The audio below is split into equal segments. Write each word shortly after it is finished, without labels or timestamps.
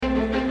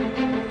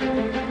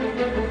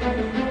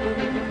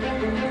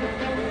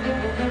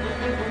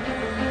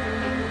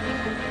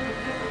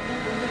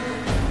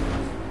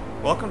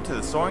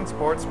the Soaring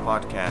Sports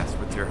Podcast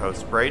with your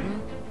hosts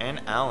Braden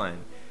and Alan.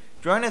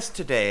 Join us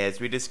today as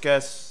we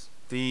discuss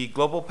the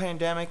global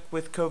pandemic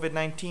with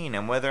COVID-19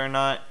 and whether or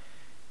not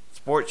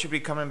sports should be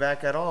coming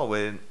back at all.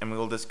 And we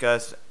will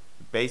discuss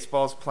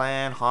baseball's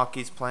plan,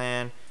 hockey's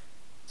plan,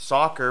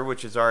 soccer,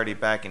 which is already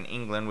back in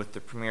England with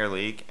the Premier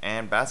League,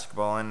 and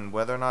basketball, and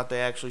whether or not they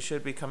actually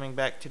should be coming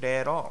back today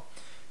at all.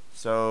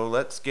 So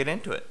let's get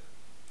into it.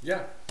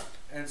 Yeah,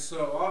 and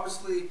so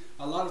obviously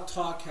a lot of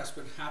talk has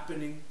been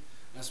happening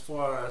as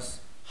far as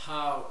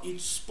how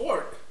each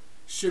sport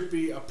should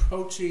be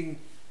approaching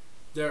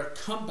their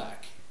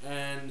comeback,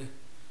 and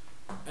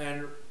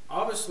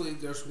obviously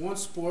there's one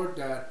sport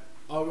that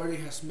already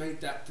has made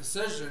that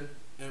decision,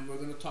 and we're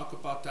going to talk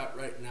about that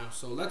right now.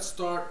 So let's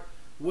start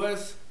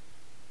with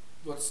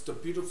what's the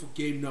beautiful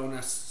game known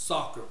as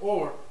soccer,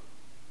 or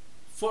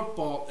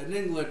football in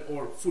England,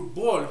 or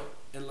football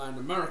in Latin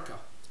America.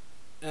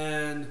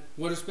 And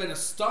what has been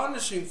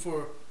astonishing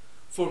for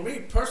me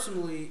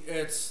personally,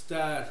 it's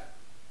that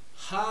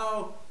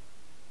how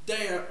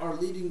they are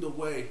leading the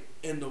way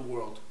in the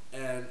world.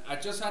 And I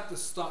just had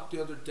this thought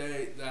the other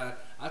day that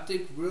I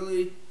think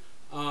really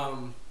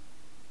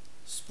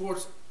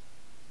sports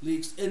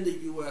leagues in the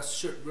U.S.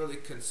 should really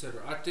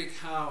consider. I think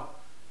how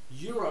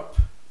Europe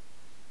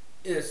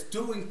is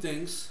doing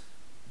things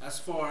as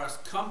far as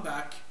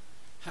comeback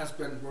has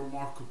been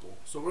remarkable.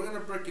 So we're going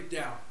to break it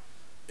down.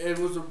 It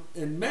was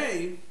in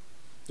May,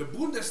 the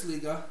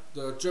Bundesliga,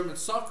 the German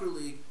soccer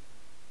league,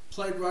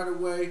 played right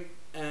away,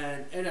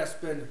 and it has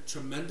been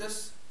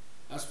tremendous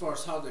as far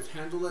as how they've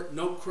handled it.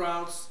 No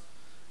crowds,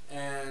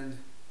 and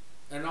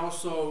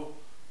also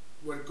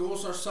when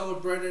goals are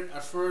celebrated,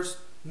 at first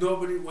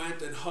nobody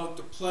went and hugged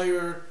the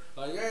player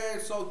like, hey,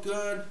 it's all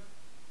good.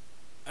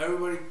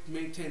 Everybody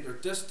maintained their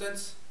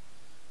distance.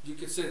 You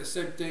could say the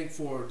same thing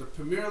for the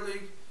Premier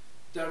League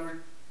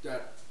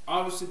that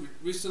obviously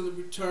recently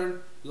returned.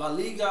 La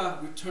Liga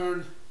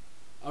returned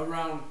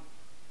around,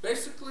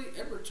 basically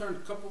it returned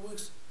a couple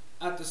weeks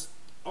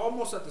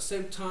almost at the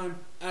same time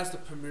as the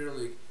Premier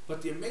League.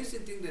 But the amazing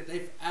thing that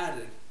they've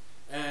added,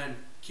 and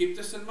keep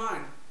this in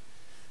mind,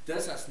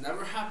 this has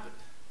never happened.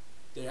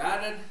 They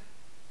added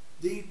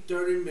the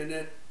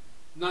 5-minute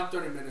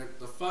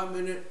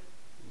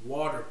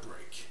water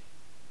break,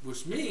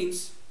 which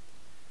means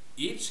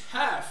each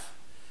half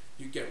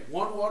you get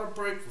one water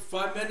break for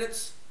 5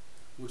 minutes,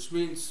 which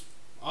means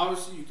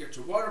obviously you get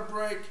your water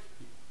break,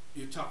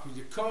 you talk with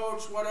your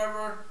coach,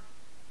 whatever,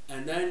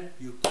 and then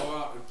you go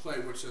out and play,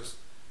 which is,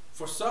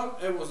 for some,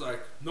 it was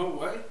like, no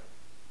way,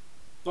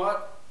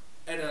 but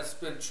it has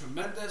been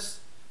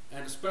tremendous,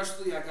 and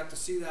especially I got to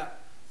see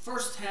that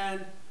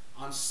firsthand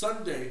on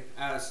Sunday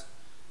as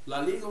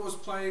La Liga was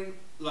playing,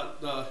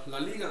 the La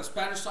Liga, the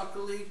Spanish Soccer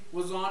League,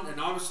 was on, and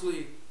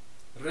obviously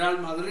Real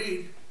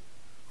Madrid,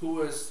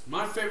 who is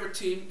my favorite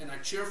team and I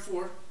cheer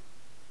for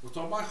with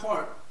all my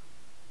heart,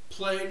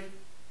 played,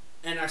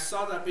 and I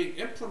saw that being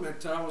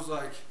implemented. I was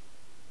like,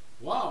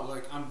 wow,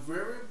 like I'm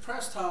very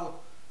impressed how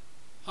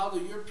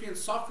the European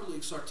soccer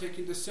leagues are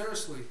taking this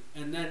seriously.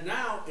 And then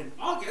now in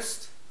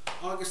August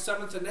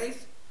 7th and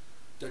 8th,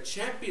 the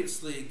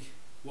Champions League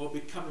will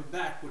be coming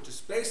back, which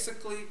is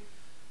basically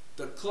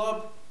the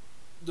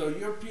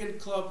European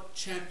Club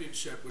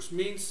Championship, which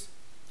means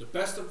the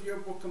best of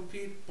Europe will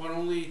compete, but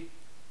only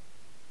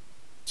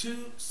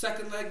 2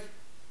 second leg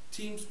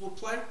teams will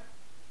play.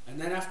 And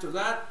then after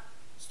that,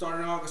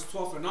 starting August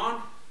 12th and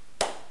on,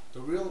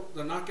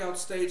 the knockout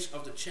stage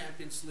of the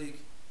Champions League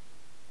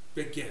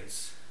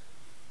begins.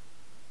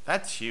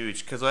 That's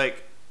huge, because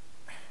like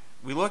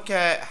we look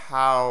at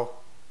how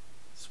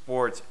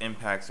sports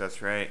impacts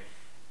us, right?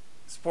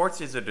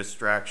 Sports is a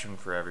distraction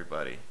for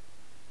everybody,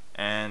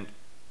 and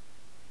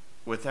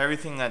with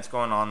everything that's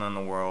going on in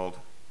the world,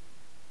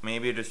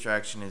 maybe a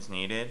distraction is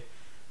needed,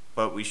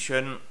 but we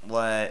shouldn't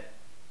let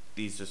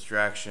these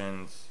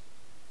distractions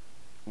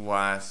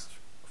last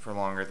for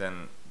longer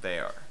than they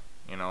are.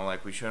 You know,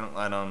 like we shouldn't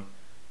let them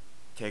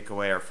take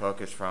away our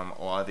focus from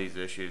a lot of these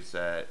issues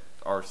that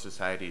our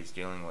society is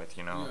dealing with,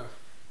 you know.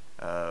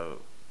 Yeah.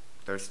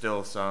 There's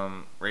still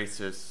some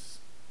racist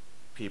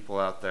people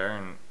out there,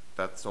 and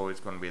that's always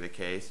going to be the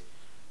case.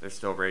 There's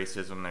still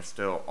racism, there's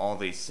still all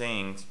these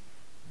things,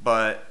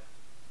 but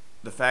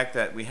the fact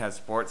that we have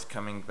sports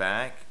coming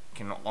back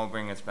can all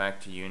bring us back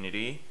to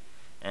unity,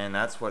 and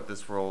that's what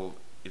this world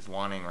is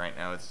wanting right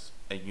now. It's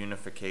a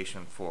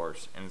unification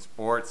force, and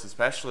sports,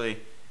 especially,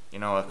 you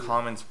know, a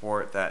common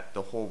sport that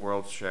the whole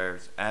world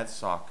shares as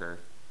soccer,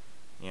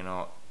 you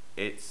know,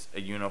 it's a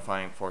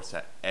unifying force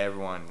that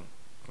everyone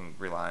can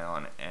rely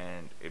on,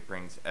 and it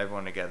brings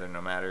everyone together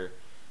no matter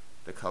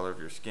the color of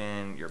your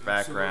skin, your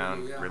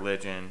background, yeah,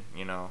 religion,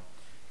 you know.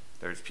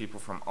 There's people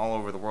from all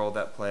over the world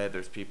that play.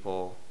 There's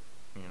people,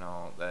 you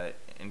know, that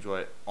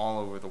enjoy it all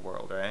over the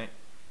world, right?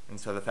 And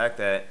so the fact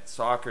that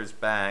soccer's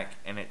back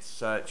and it's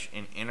such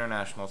an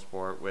international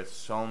sport with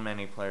so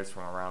many players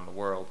from around the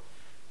world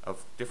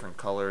of different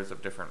colors,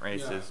 of different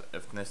races, yeah,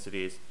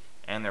 ethnicities,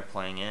 and they're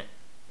playing it,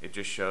 it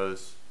just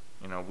shows,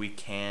 you know, we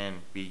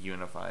can be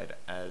unified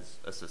as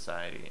a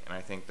society, and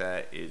I think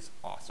that is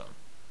awesome.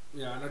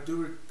 Yeah, and I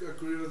do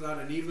agree with that.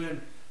 And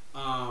even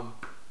um,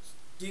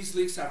 these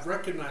leagues have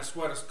recognized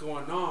what is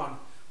going on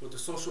with the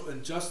social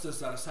injustice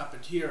that has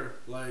happened here.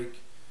 Like,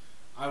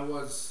 I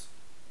was,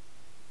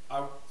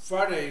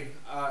 Friday,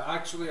 I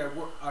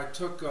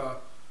took a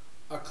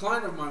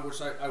client of mine,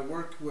 which I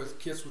work with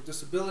kids with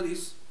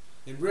disabilities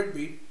in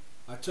Rigby.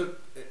 I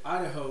took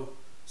Idaho,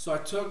 so I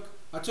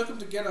took him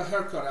to get a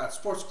haircut at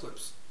Sports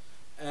Clips,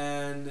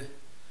 and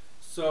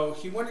so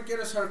he went to get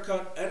his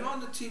haircut, and on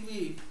the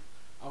TV,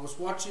 I was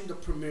watching the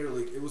Premier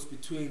League. It was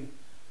between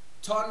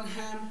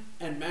Tottenham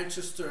and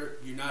Manchester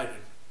United,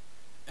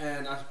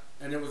 and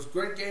it was a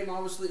great game.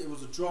 Obviously, it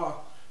was a draw.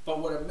 But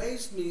what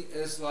amazed me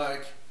is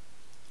like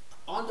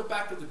on the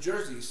back of the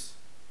jerseys,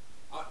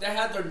 they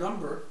had their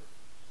number,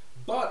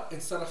 but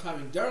instead of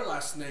having their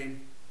last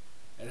name,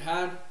 it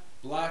had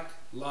Black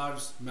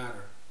Lives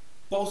Matter.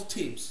 Both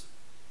teams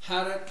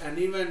had it, and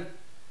even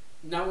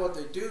now what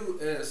they do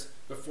is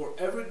before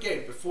every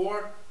game,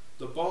 before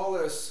the ball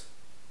is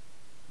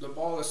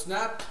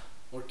snapped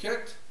or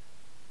kicked,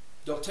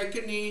 they'll take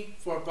a knee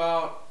for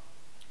about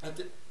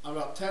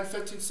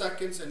 10-15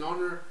 seconds in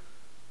honor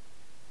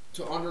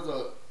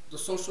the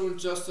social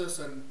injustice,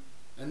 and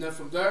then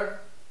from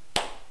there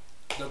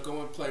they'll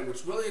go and play,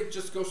 which really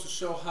just goes to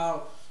show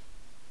how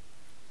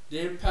the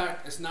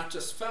impact is not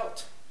just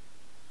felt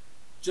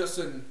just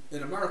in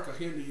America,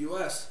 here in the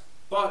US,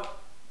 but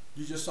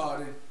you just saw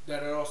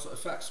that it also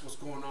affects what's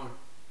going on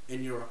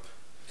in Europe.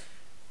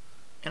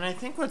 And I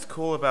think what's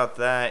cool about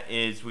that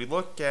is we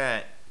look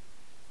at,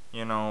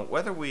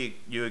 whether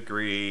you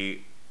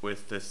agree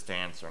with this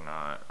stance or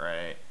not,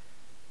 right?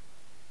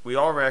 We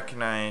all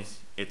recognize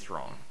it's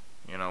wrong.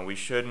 We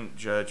shouldn't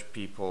judge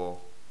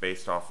people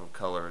based off of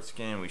color of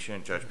skin. We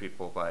shouldn't judge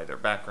people by their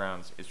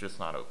backgrounds. It's just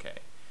not okay.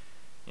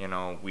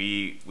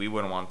 We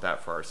wouldn't want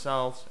that for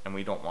ourselves, and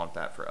we don't want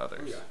that for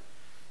others. Oh, yeah.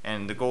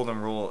 And the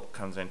golden rule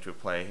comes into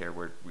play here,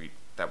 where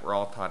we're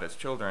all taught as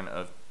children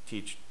of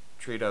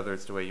treat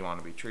others the way you want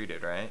to be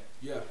treated, right?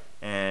 Yeah.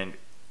 And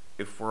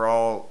if we're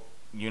all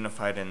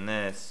unified in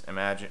this,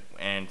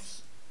 and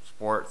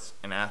sports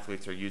and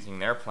athletes are using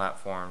their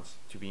platforms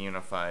to be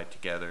unified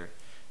together,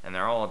 and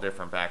they're all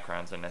different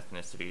backgrounds and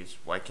ethnicities,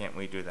 why can't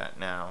we do that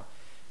now?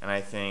 And I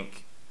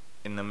think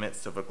in the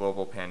midst of a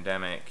global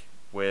pandemic,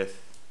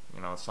 with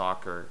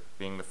soccer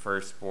being the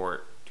first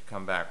sport to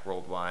come back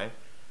worldwide,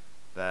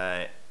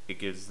 that it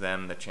gives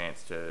them the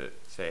chance to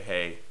say,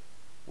 hey,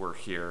 we're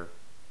here,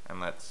 and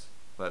let's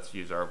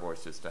use our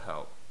voices to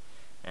help.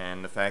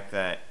 And the fact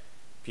that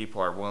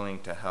people are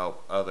willing to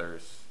help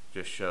others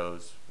just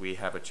shows we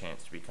have a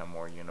chance to become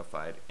more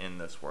unified in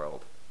this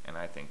world, and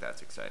I think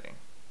that's exciting.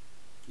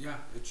 Yeah,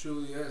 it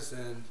truly is,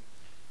 and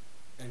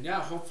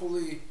yeah,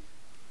 hopefully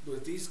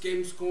with these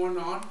games going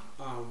on,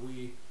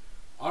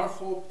 our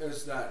hope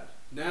is that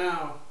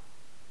now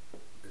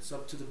it's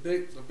up to the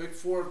big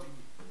four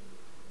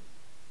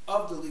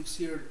of the leagues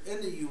here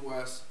in the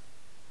U.S.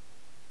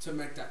 to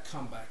make that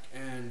comeback,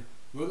 and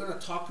we're gonna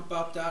talk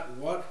about that.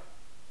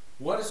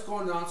 What is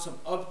going on? Some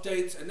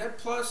updates, and then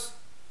plus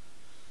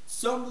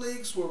some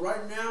leagues where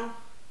right now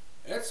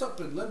it's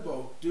up in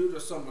limbo due to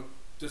some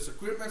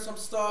disagreements, some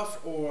stuff,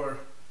 or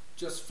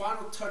just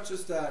final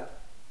touches that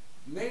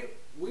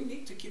we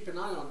need to keep an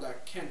eye on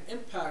that can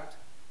impact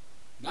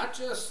not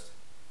just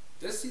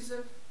this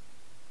season,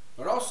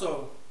 but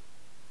also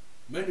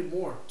many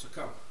more to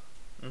come.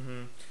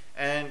 Mm-hmm.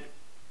 And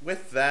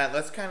with that,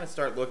 let's kind of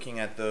start looking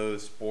at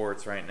those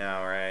sports right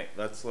now, right?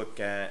 Let's look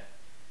at,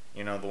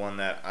 the one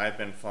that I've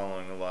been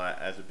following a lot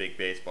as a big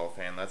baseball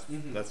fan.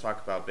 Let's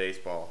talk about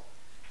baseball.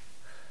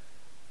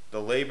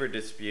 The labor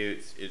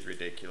disputes is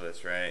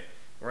ridiculous, right?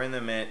 We're in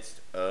the midst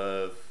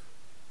of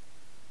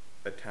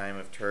a time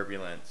of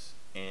turbulence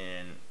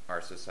in our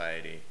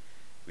society.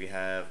 We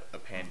have a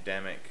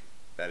pandemic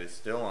that is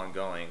still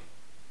ongoing,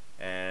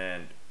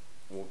 and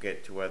we'll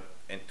get to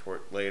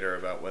later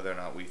about whether or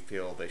not we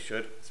feel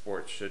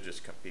sports should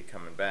just be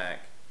coming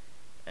back,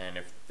 and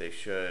if they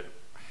should,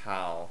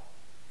 how.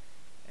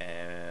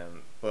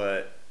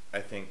 But I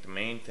think the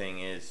main thing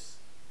is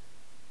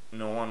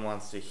no one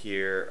wants to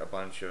hear a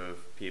bunch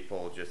of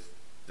people just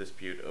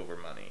dispute over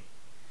money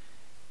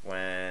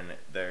when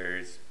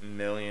there's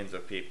millions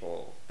of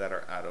people that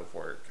are out of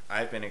work.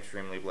 I've been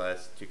extremely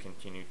blessed to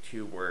continue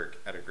to work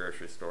at a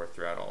grocery store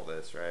throughout all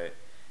this, right?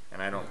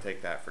 And I don't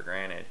take that for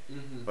granted.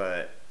 Mm-hmm.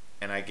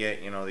 And I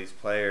get, these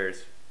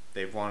players,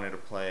 they've wanted to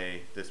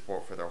play this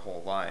sport for their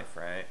whole life,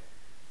 right?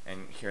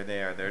 And here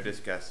they are, they're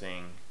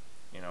discussing,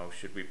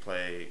 should we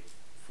play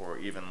for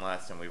even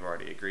less than we've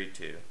already agreed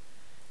to?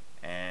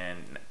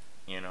 And,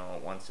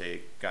 once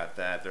they got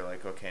that, they're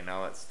like, okay,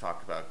 now let's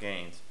talk about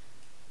games.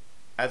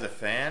 As a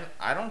fan,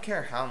 I don't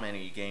care how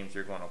many games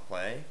you're going to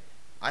play.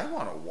 I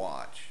want to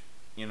watch.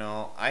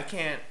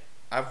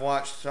 I've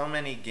watched so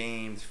many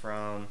games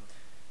from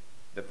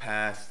the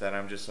past that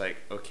I'm just like,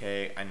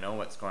 okay, I know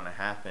what's going to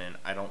happen.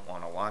 I don't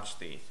want to watch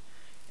these.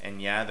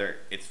 And yeah,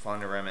 it's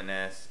fun to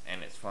reminisce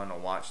and it's fun to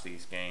watch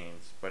these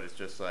games, but it's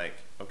just like,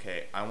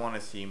 okay, I want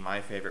to see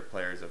my favorite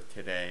players of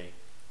today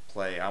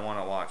play. I want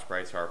to watch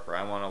Bryce Harper.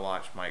 I want to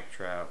watch Mike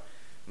Trout.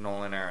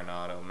 Nolan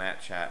Arenado,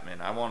 Matt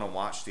Chapman. I want to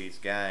watch these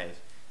guys,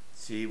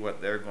 see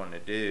what they're going to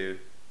do,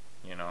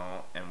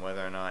 and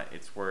whether or not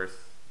it's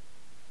worth,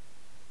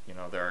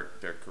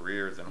 their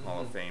careers and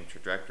Hall of Fame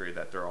trajectory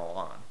that they're all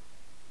on.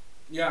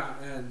 Yeah,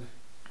 and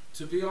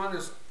to be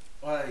honest,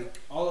 like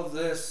all of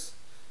this,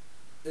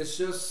 it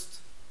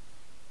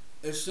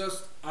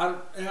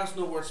has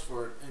no words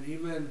for it. And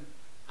even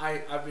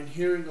I've been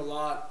hearing a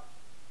lot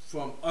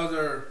from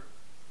other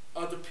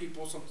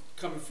people, some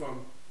coming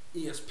from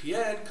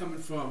ESPN, coming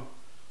from,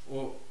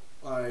 or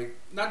like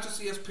not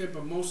just ESPN,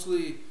 but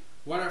mostly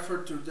what I've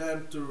heard through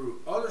them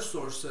through other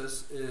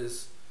sources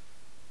is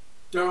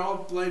they're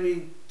all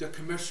blaming the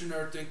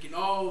commissioner, thinking,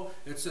 oh,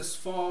 it's his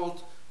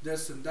fault,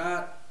 this and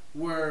that.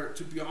 Where,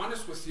 to be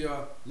honest with you,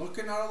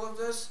 looking at all of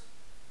this,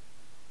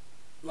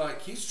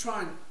 like he's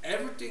trying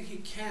everything he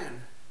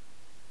can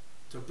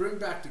to bring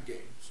back the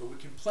game so we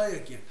can play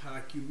again,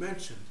 like you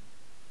mentioned.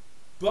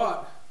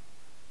 But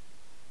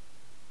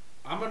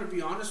I'm gonna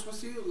be honest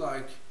with you,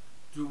 like,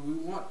 do we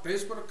want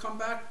baseball to come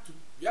back?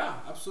 Yeah,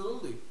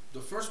 absolutely. The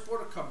first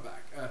sport to come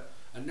back,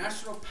 a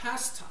national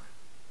pastime.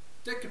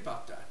 Think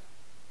about that.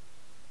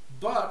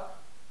 But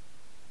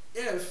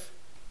if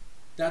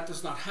that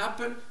does not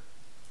happen,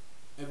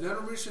 if they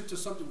don't reach into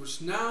something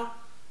which now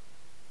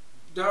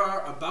they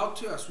are about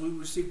to, as we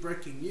receive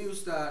breaking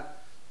news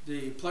that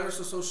the Players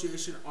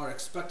Association are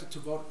expected to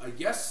vote a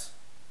yes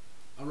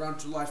around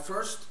July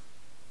 1st,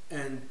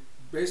 and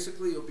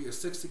basically it'll be a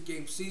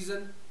 60-game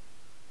season,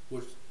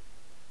 which,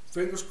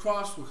 fingers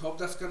crossed, we hope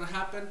that's going to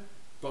happen,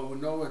 but we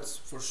know it's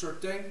for sure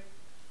thing.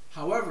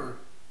 However,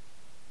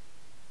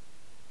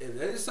 if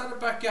they decide to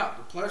back out,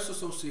 the Players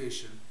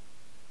Association,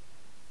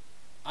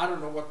 I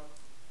don't know what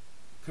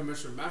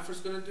Commissioner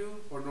Manfred's going to do,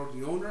 or nor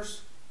the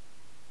owners,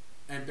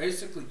 and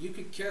basically you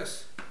could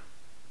kiss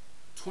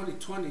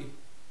 2020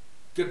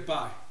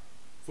 goodbye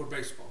for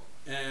baseball.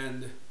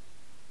 And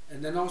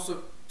then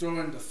also throw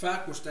in the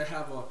fact which they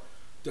have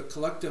the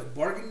collective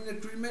bargaining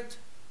agreement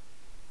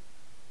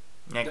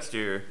next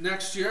year,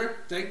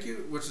 thank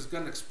you, which is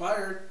going to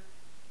expire,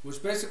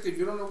 which basically, if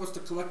you don't know what's the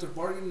collective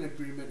bargaining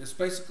agreement, it's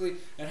basically,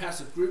 it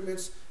has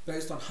agreements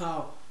based on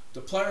how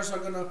the players are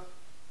going to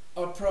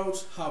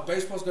approach, how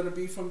baseball's going to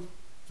be for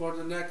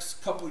the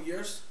next couple of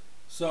years.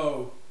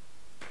 So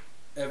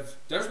if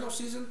there's no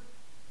season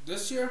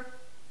this year,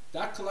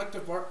 that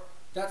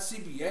that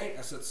CBA,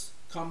 as it's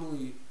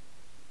commonly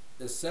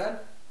is said,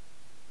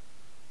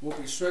 will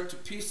be shred to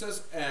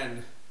pieces,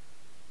 and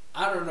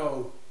I don't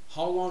know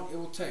how long it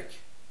will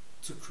take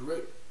to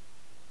create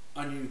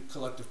a new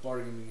collective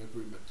bargaining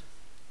agreement.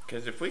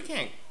 Because if we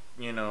can't,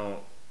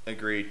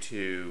 agree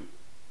to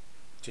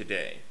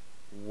today,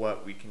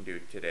 what we can do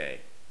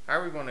today, how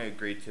are we going to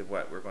agree to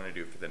what we're going to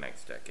do for the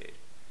next decade?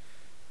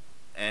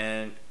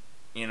 And,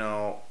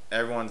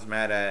 everyone's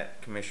mad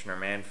at Commissioner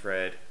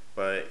Manfred,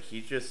 but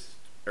he's just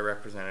a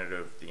representative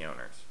of the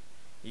owners.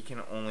 He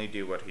can only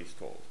do what he's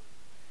told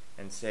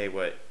and say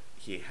what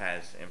he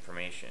has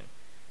information.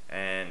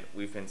 And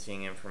we've been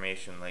seeing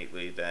information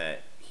lately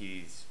that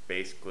he's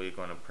basically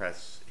going to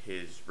press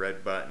his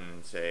red button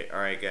and say, all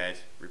right,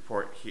 guys,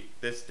 report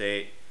this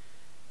date,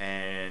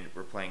 and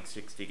we're playing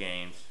 60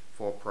 games,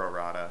 full pro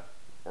rata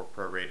or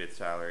prorated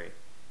salary,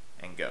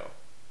 and go.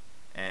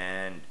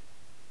 And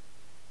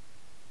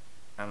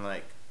I'm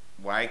like,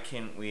 why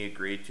couldn't we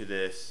agree to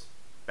this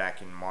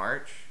back in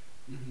March?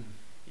 Mm-hmm.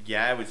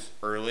 Yeah, it was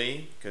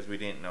early because we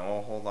didn't know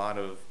a whole lot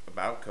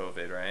about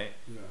COVID, right?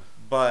 Yeah.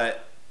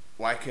 But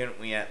why couldn't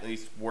we at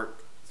least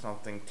work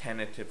something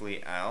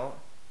tentatively out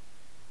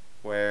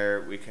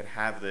where we could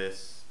have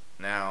this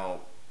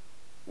now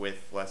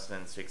with less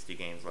than 60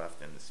 games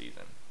left in the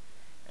season?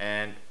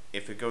 And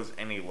if it goes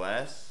any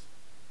less,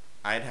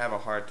 I'd have a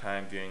hard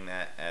time viewing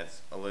that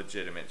as a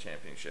legitimate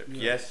championship.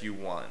 Yeah. Yes, you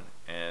won,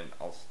 and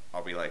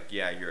I'll be like,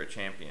 yeah, you're a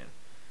champion.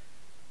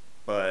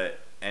 But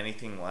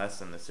anything less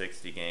than the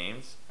 60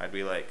 games, I'd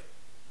be like,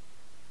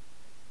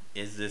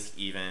 is this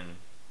even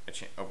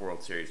a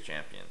World Series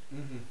champion?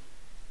 Mm-hmm.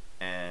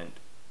 And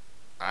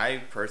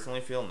I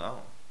personally feel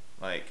no.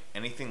 Like,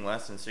 anything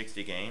less than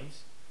 60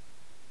 games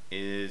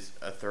is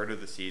a third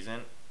of the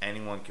season.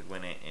 Anyone could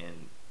win it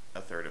in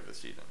a third of the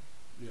season.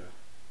 Yeah.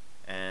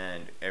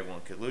 And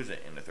everyone could lose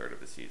it in a third of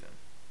the season.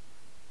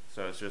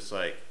 So it's just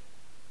like,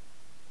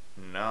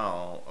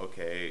 no,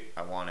 okay,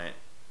 I want it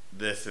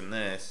this and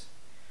this.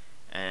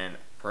 And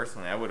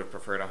personally, I would have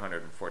preferred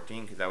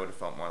 114 because that would have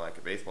felt more like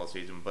a baseball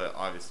season. But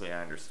obviously,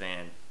 I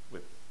understand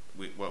with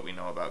what we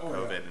know about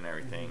COVID and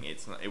everything,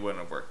 it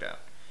wouldn't have worked out.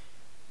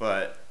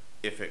 But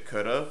if it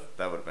could have,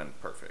 that would have been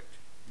perfect.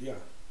 Yeah,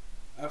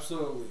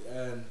 absolutely.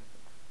 And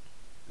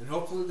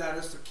hopefully that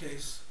is the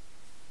case,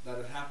 that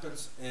it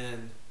happens.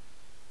 And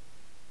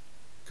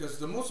because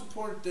the most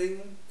important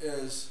thing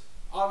is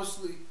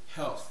obviously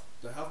health.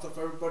 The health of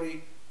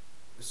everybody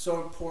is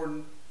so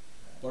important,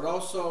 but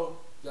also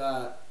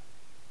that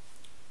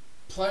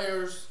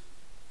players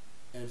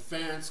and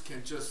fans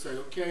can just say,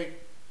 okay,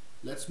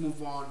 let's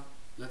move on,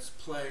 let's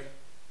play,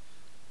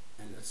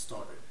 and let's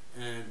start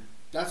it. And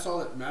that's all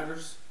that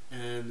matters.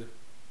 And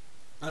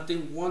I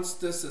think once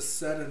this is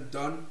said and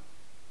done,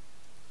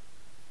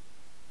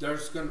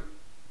 there's gonna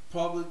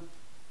probably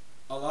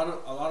a lot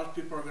of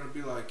people are gonna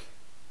be like,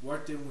 why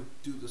didn't we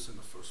do this in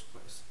the first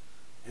place?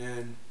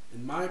 And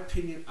in my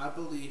opinion, I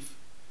believe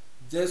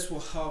this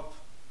will help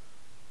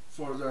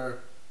for their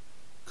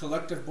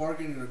collective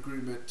bargaining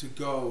agreement to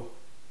go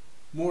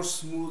more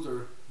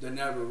smoother than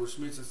ever, which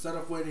means instead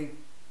of waiting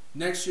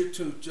next year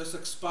to just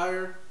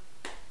expire,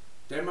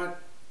 they might.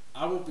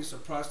 I won't be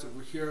surprised if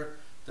we hear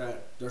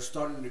that they're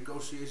starting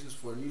negotiations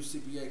for a new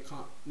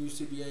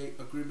CBA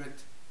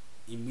agreement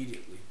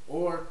immediately,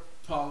 or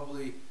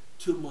probably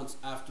 2 months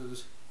after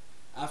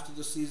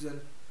the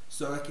season,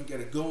 so I can get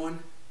it going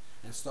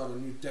and start a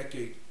new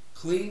decade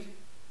clean,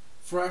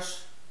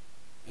 fresh,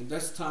 and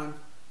this time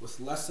with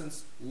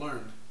lessons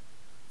learned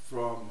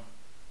from,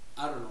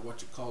 I don't know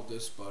what you call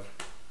this, but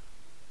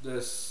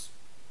this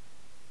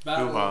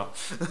battle,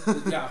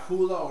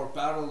 hula or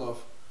battle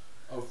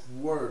of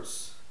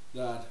words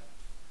that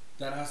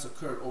has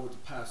occurred over the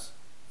past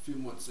few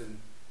months in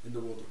the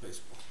world of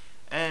baseball.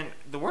 And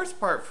the worst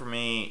part for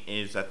me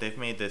is that they've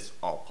made this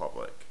all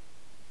public.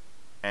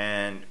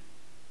 And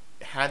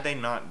had they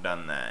not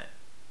done that,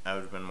 I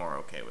would have been more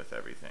okay with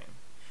everything.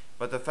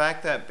 But the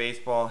fact that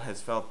baseball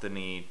has felt the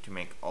need to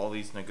make all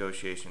these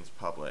negotiations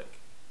public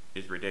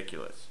is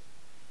ridiculous.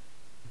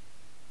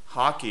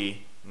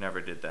 Hockey never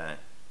did that.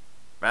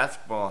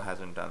 Basketball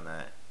hasn't done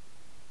that.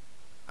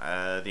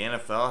 The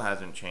NFL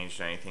hasn't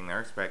changed anything.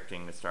 They're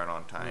expecting to start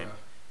on time. Yeah.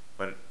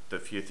 But the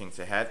few things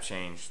that have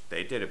changed,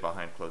 they did it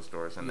behind closed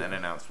doors and then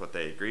announced what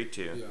they agreed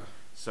to. Yeah.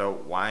 So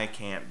why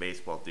can't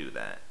baseball do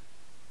that?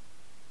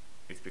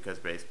 It's because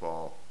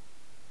baseball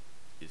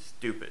is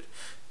stupid.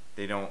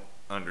 They don't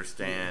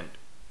understand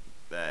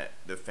that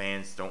the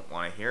fans don't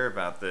want to hear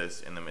about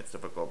this in the midst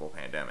of a global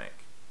pandemic.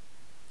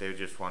 They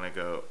just want to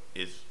go,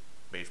 is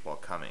baseball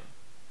coming?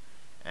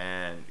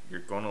 And they're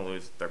going to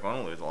lose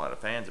a lot of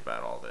fans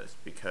about all this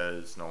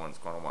because no one's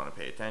going to want to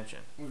pay attention.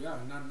 Oh yeah,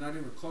 not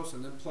even close.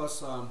 And then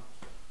plus, I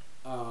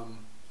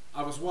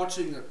was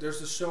watching.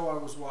 There's a show I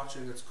was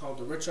watching. It's called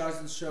The Rich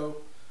Eisen Show.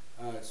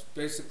 It's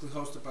basically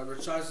hosted by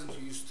Rich Eisen,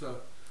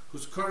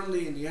 who's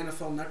currently in the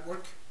NFL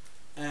Network,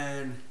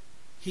 and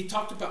he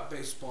talked about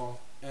baseball.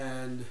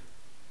 And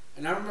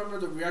I remember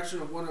the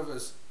reaction of one of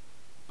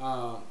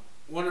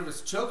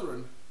his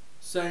children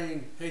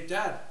saying, "Hey,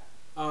 Dad,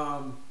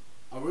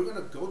 are we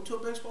gonna go to a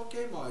baseball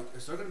game? Like,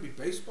 is there gonna be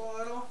baseball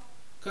at all?"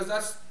 Because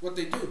that's what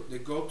they do. They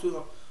go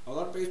to a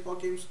lot of baseball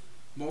games.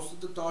 Most of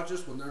the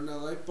Dodgers when they're in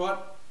LA,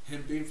 but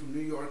him being from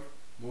New York,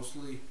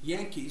 mostly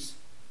Yankees.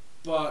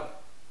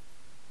 But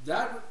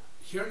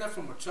hearing that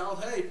from a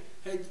child, hey,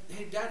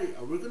 Daddy,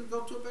 are we gonna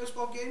go to a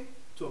baseball game,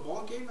 to a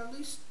ball game at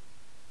least,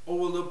 or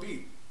will there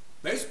be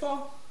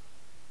baseball?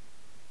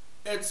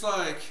 It's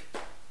like,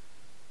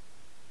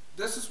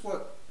 this is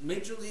what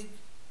Major League.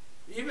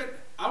 Even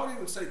I would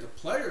even say the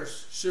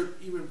players should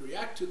even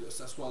react to this.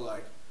 That's why,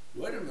 like,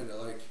 wait a minute,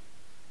 like,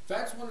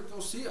 fans want to go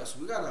see us.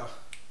 We gotta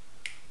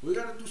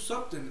do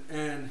something,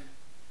 and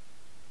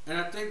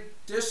I think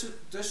this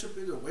should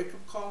be the wake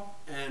up call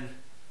and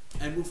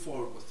move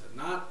forward with it.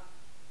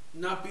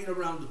 Not being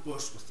around the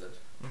bush with it.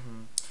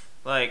 Mm-hmm.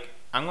 Like,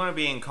 I'm gonna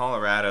be in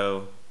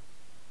Colorado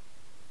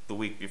the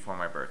week before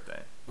my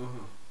birthday.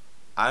 Uh-huh.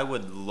 I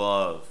would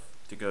love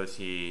to go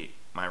see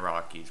my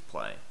Rockies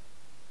play.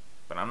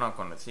 But I'm not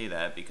going to see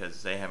that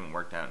because they haven't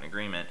worked out an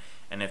agreement.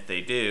 And if they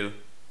do,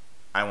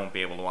 I won't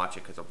be able to watch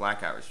it because of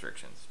blackout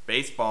restrictions.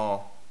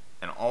 Baseball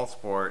and all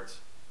sports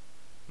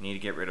need to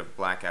get rid of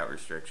blackout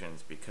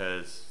restrictions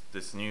because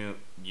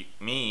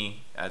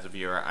me, as a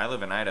viewer, I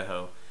live in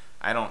Idaho.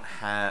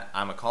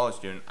 I'm a college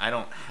student. I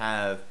don't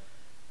have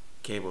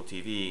cable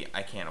TV.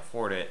 I can't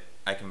afford it.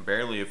 I can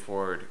barely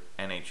afford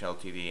NHL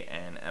TV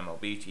and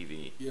MLB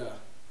TV. Yeah.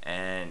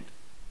 And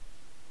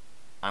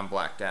I'm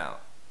blacked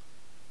out.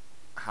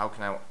 How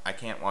can I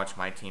can't watch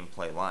my team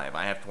play live.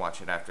 I have to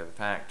watch it after the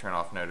fact, turn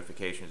off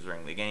notifications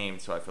during the game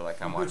so I feel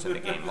like I'm watching the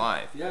game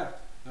live. Yeah.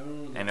 I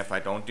remember that. And if I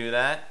don't do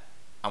that,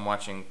 I'm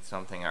watching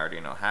something I already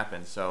know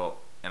happens. So,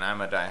 and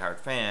I'm a diehard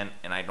fan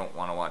and I don't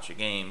want to watch a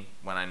game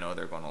when I know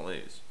they're going to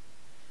lose.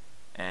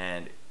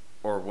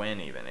 Or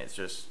win even. It's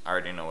just I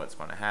already know what's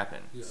going to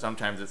happen. Yeah.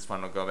 Sometimes it's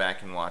fun to go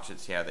back and watch it,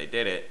 see how they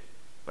did it,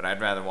 but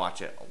I'd rather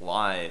watch it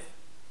live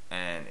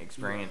and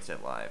experience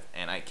it live.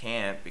 And I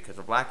can't because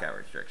of blackout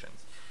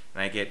restrictions.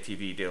 And I get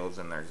TV deals,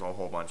 and there's a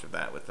whole bunch of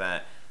that with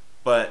that.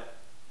 But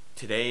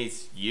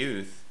today's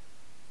youth,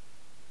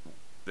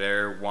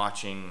 they're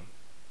watching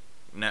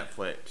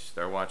Netflix,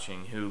 they're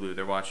watching Hulu,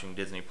 they're watching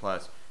Disney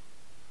Plus,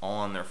 all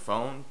on their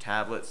phone,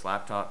 tablets,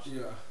 laptops.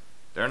 Yeah.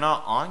 They're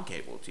not on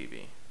cable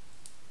TV.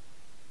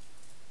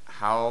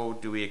 How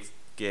do we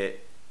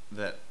get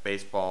that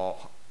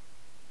baseball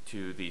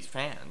to these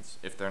fans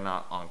if they're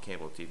not on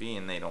cable TV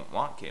and they don't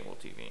want cable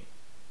TV?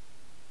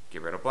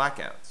 Get rid of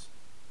blackouts.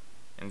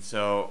 And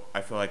so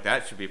I feel like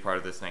that should be part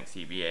of this next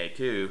CBA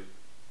too.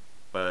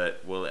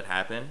 But will it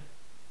happen?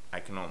 I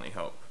can only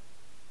hope.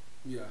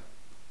 Yeah.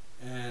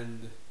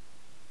 And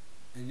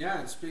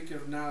speaking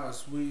of now,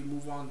 as we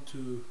move on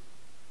to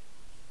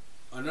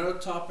another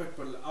topic,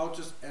 but I'll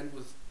just end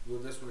with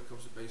this when it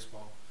comes to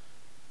baseball.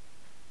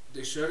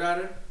 They should add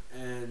it,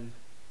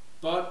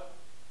 but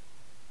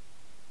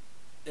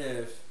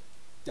if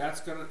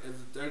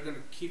they're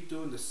gonna keep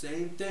doing the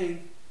same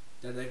thing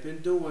that they've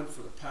been doing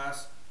for the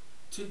past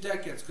 2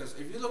 decades, because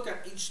if you look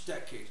at each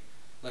decade,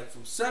 like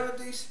from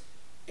 70s,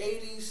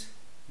 80s,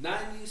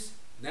 90s,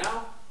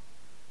 now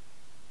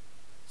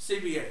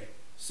CBA.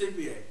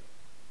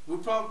 We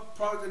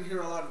probably didn't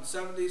hear a lot in the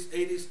 70s,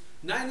 80s,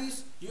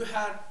 90s. You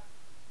had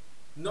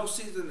no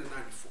season in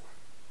 94,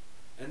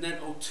 and then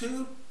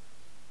 02,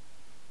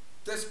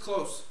 this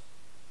close,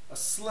 a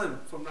slim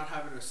from not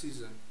having a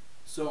season.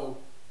 So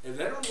if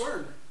they don't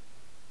learn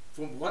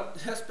from what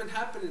has been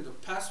happening the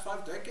past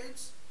 5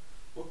 decades,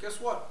 well,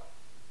 guess what?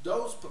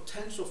 Those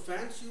potential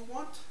fans you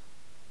want,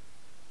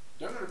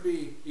 they're going to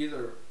be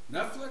either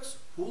Netflix,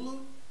 Hulu,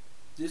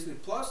 Disney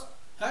Plus,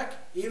 heck,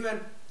 even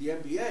the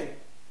NBA.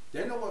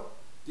 They know what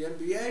the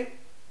NBA,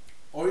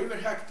 or even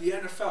heck, the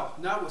NFL,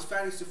 now with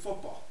fantasy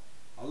football.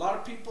 A lot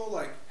of people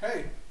like,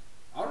 hey,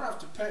 I don't have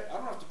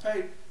to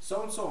pay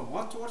so and so a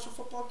month to watch a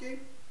football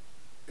game.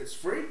 It's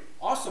free.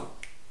 Awesome.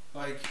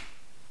 Like,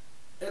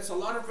 it's a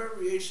lot of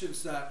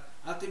variations that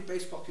I think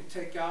baseball can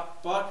take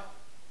out, but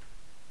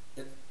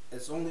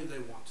it's only if they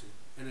want to,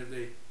 and if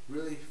they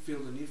really feel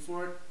the need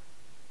for it.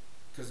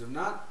 Because if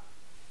not,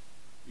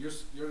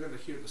 you're gonna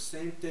hear the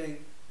same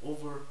thing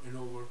over and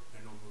over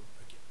and over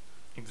again.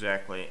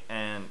 Exactly,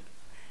 and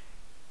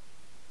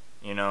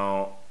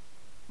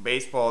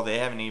baseball, they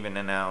haven't even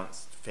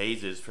announced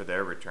phases for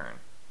their return.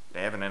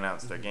 They haven't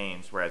announced their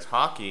games, whereas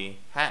hockey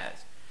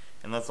has.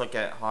 And let's look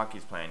at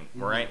hockey's playing.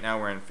 Right now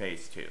we're in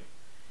phase 2.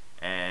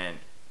 And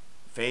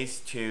phase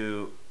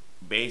 2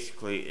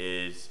 basically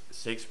is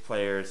 6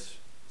 players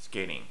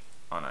skating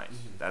on ice.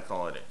 That's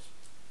all it is.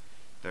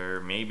 They're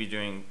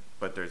maybe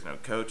but there's no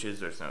coaches,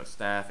 there's no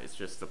staff. It's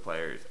just the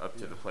players, up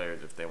to the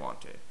players if they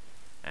want to.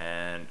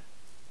 And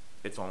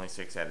it's only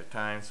 6 at a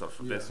time,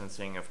 social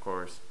distancing, of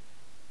course.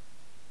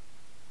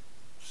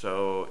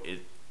 So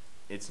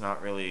it's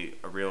not really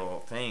a real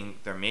thing.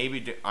 They're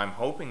I'm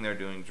hoping they're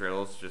doing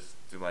drills just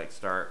to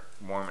start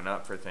warming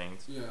up for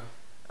things. Yeah.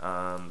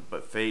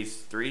 But phase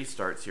 3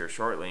 starts here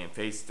shortly, and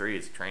phase 3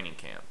 is training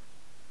camp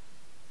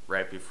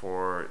right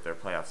before their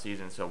playoff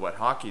season. So what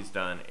hockey's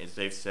done is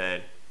they've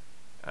said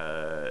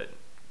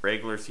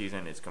regular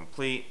season is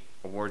complete,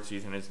 award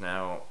season is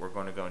now, we're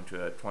going to go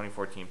into a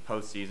 2014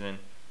 postseason.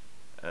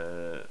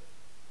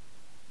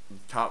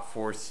 Top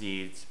 4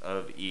 seeds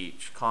of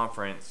each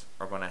conference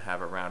are going to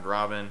have a round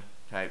robin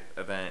type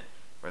event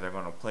where they're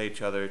going to play each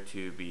other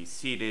to be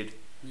seeded.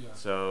 Yeah.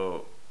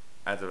 So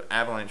as an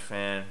Avalanche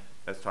fan,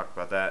 let's talk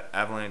about that.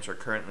 Avalanche are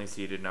currently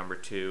seeded number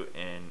 2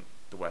 in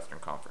the Western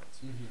Conference.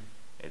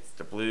 It's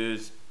the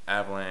Blues,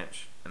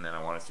 Avalanche, and then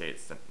I want to say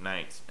it's the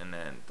Knights, and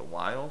then the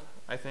Wild,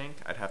 I think.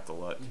 I'd have to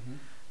look.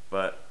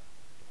 But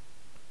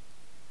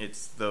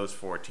it's those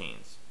 4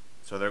 teams.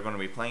 So they're going to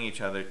be playing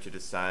each other to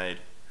decide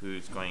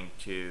who's going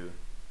to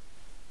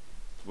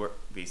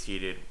be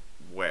seated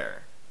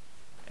where.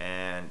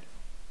 And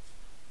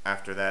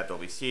after that, they'll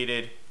be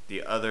seated.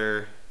 The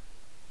other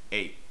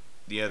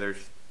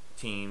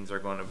teams are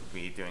going to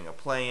be doing a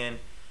play-in,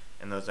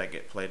 and those that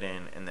get played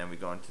in, and then we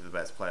go into the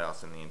best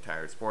playoffs in the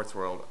entire sports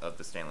world of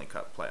the Stanley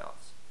Cup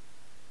playoffs.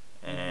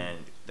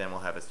 And then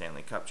we'll have a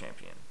Stanley Cup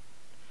champion.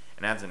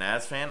 And as an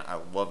Avs fan, I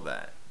love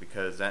that,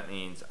 because that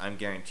means I'm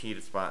guaranteed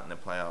a spot in the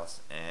playoffs,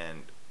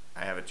 and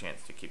I have a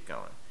chance to keep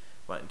going.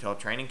 But until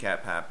training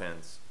camp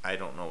happens, I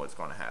don't know what's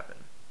going to happen.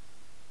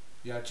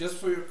 Yeah, just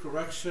for your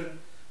correction,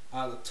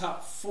 the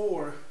top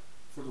 4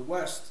 for the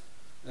West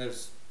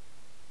is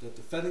the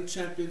defending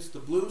champions, the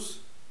Blues.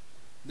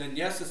 Then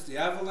yes, it's the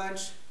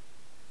Avalanche.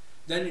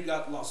 Then you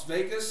got Las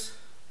Vegas.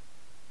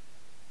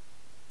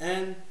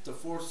 And the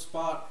 4th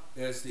spot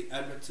is the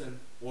Edmonton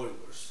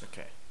Oilers.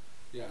 Okay.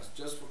 Yes,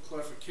 just for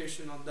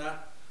clarification on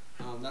that.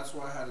 That's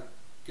why I had to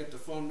get the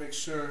phone, make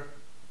sure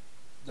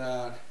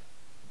that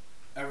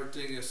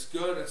everything is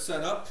good and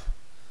set up.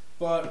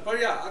 But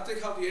yeah, I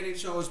think how the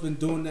NHL has been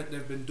doing it,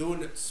 they've been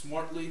doing it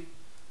smartly.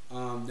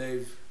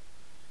 They've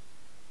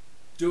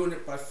doing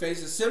it by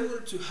phases, similar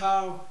to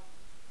how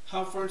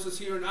for instance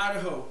here in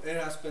Idaho it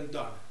has been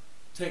done,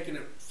 taking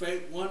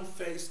it one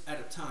phase at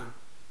a time.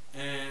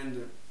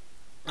 And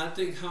I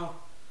think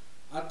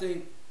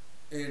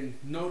in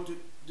no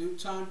due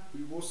time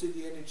we will see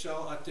the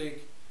NHL. I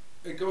think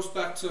it goes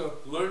back to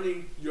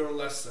learning your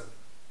lesson.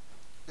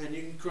 And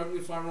you can correct me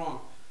if I'm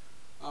wrong.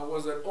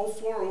 Was it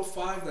 04,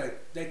 05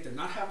 that they did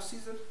not have a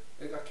season?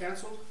 It got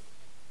canceled?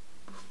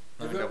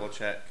 Let me double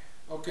check.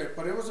 Okay,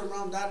 but it was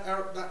around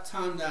that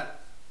time that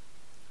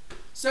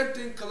same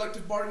thing,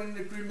 collective bargaining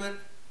agreement,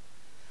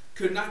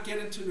 could not get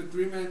into an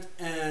agreement,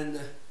 and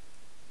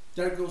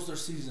there goes their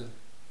season.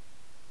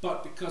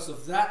 But because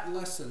of that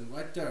lesson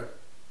right there,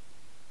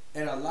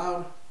 it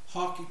allowed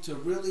hockey to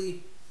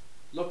really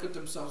look at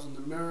themselves in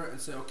the mirror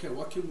and say, okay,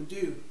 what can we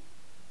do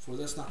for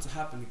this not to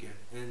happen again?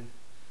 And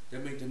they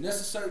made the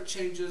necessary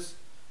changes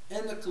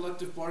in the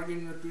collective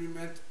bargaining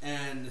agreement,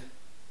 and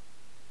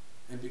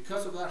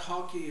because of that,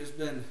 hockey has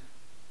been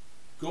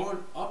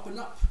going up and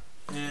up.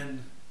 And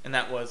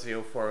that was the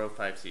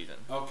 04-05 season.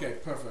 okay,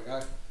 perfect.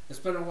 It's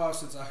been a while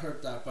since I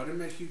heard that, but it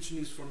made huge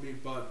news for me.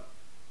 But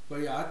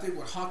yeah, I think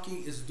what hockey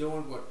is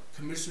doing, what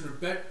Commissioner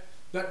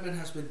Bettman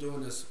has been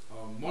doing, is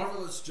a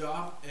marvelous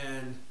job,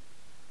 and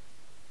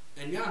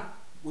yeah,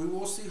 we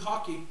will see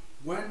hockey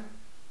win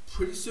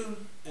pretty soon,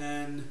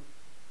 and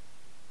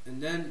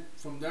then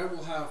from there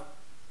we'll have,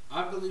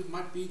 I believe,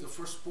 might be the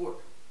first sport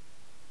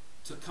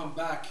to come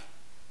back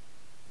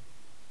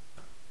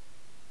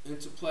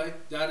into play.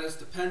 That is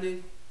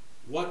depending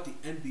what the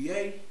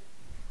NBA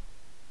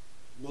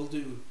will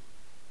do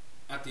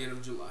at the end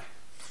of July.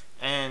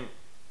 And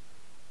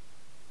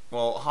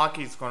well,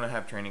 hockey's going to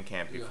have training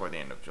camp before the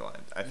end of July.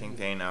 I think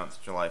they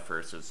announced July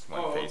 1st is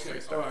when Phase 3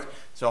 starts. Right.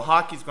 So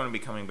hockey's going to be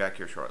coming back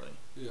here shortly.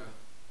 Yeah.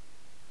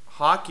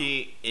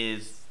 Hockey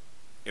is,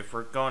 if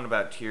we're going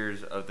about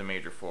tiers of the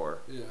major four,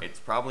 it's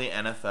probably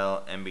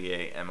NFL,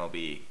 NBA,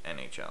 MLB,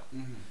 NHL.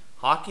 Mm-hmm.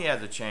 Hockey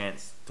has a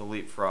chance to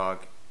leapfrog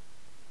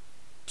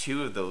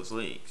 2 of those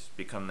leagues,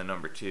 become the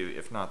number 2,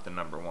 if not the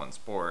number 1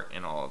 sport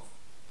in all of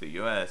the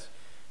U.S.,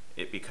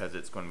 because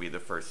it's going to be the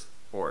first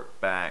sport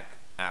back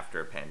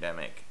after a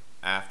pandemic,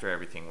 after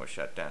everything was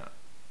shut down.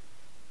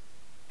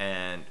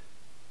 And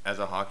as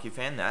a hockey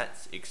fan,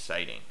 that's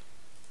exciting,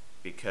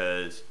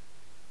 because,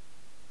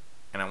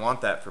 and I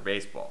want that for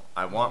baseball.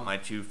 I want my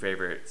 2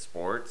 favorite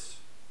sports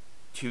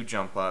to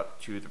jump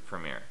up to the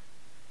premier,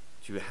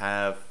 to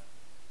have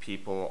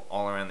people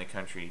all around the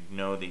country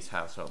know these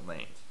household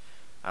names.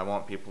 I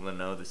want people to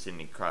know the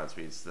Sidney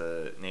Crosbys,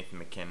 the Nathan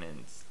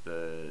McKinnons,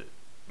 the,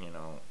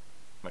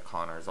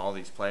 McConnors, all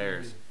these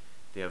players,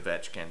 the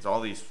Ovechkins,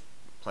 all these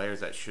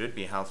players that should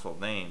be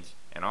household names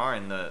and are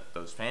in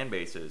those fan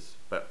bases,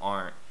 but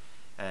aren't,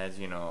 as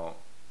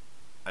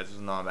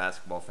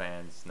non-basketball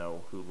fans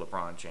know who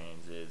LeBron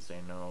James is. They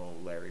know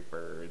Larry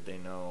Bird. They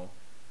know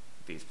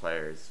these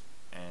players.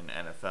 And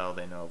NFL,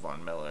 they know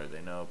Von Miller.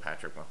 They know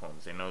Patrick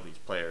Mahomes. They know these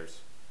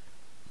players,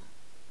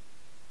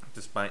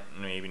 despite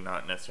maybe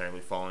not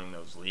necessarily following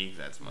those leagues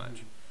as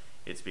much.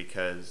 It's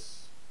because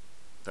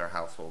they're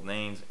household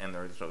names and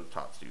they're those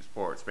top 2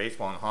 sports.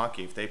 Baseball and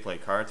hockey, if they play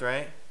cards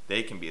right,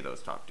 they can be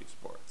those top 2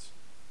 sports.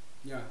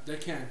 Yeah, they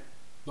can.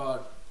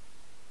 But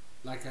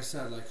like I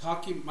said,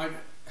 hockey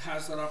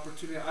has that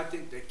opportunity. I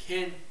think they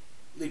can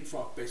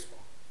leapfrog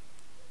baseball.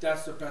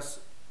 That's the best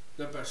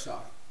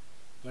shot.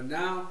 But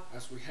now,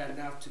 as we head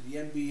now to the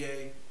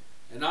NBA,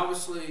 and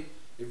obviously,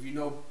 if you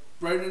know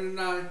Brandon and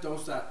I,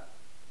 those that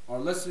are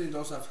listening,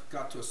 those that have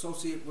got to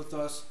associate with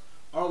us,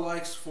 our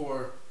likes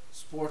for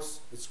sports,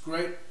 it's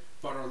great,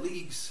 but our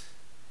leagues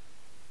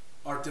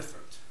are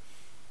different.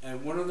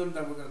 And one of them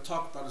that we're going to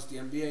talk about is the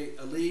NBA,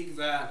 a league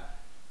that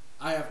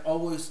I have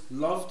always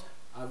loved.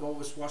 I've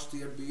always watched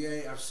the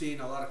NBA. I've seen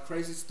a lot of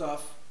crazy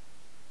stuff.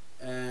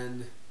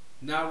 And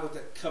now with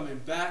it coming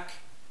back,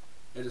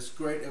 it is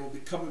great. It will be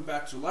coming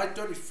back July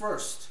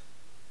 31st.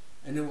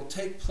 And it will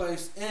take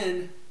place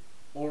in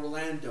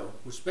Orlando,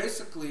 which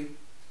basically,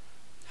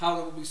 how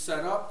it will be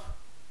set up,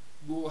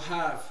 we will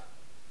have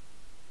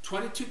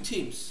 22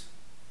 teams.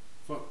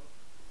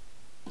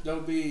 There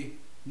will be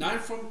 9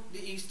 from the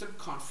Eastern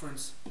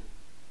Conference,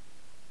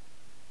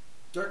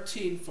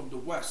 13 from the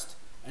West,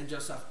 and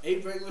just have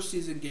 8 regular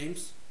season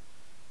games.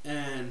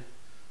 And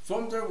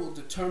from there, we'll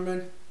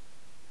determine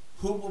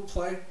who will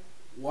play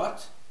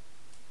what.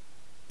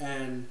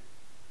 And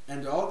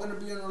they're all going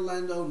to be in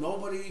Orlando.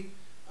 Nobody,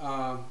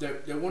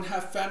 they won't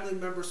have family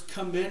members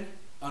come in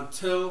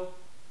until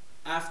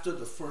after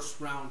the first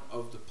round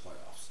of the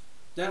playoffs.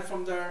 Then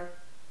from there,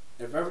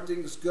 if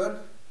everything is good,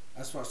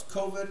 as far as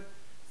COVID,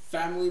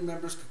 family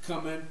members could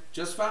come in,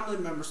 just family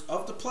members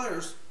of the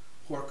players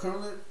who are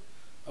currently,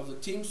 of the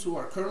teams who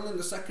are currently in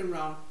the second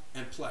round,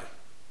 and play.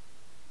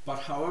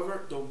 But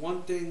however, the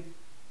one thing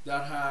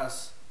that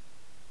has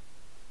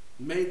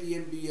made the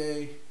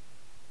NBA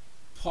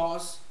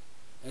pause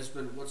has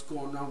been what's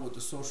going on with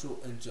the social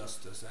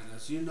injustice. And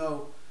as you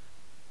know,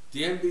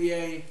 the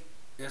NBA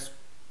is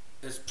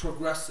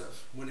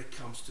progressive when it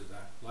comes to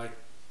that.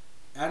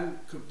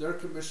 Their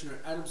commissioner,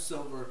 Adam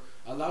Silver,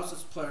 allows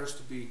his players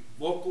to be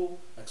vocal,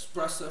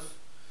 expressive,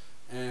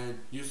 and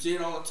you see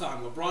it all the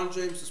time. LeBron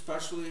James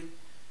especially,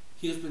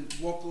 he has been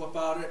vocal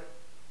about it.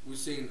 We've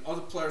seen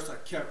other players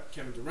like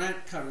Kevin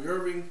Durant, Kyrie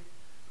Irving.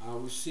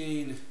 We've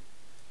seen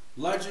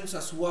legends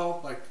as well,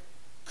 like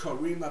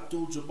Kareem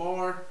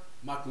Abdul-Jabbar,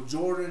 Michael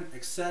Jordan,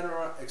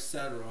 etc.,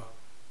 etc.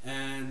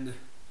 And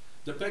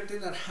the big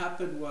thing that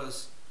happened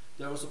was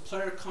there was a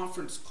player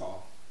conference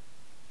call,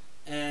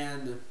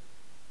 and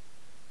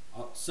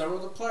several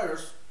of the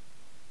players,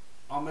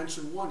 I'll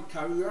mention one,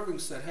 Kyrie Irving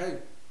said, hey,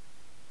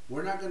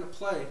 we're not going to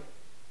play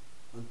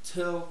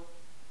until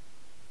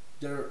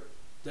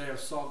they have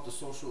solved the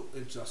social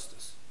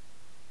injustice.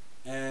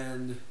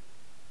 And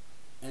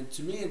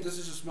to me, and this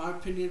is just my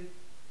opinion,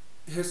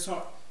 his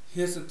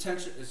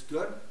intention is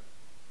good,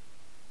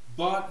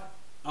 but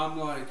I'm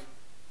like,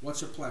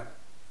 what's your plan?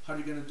 How are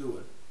you going to do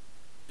it?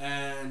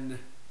 And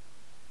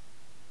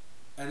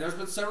there's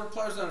been several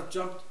players that have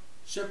jumped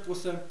ship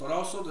with him, but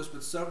also there's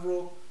been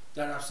several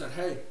that have said,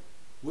 hey,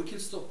 we can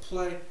still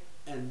play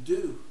and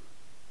do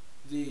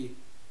the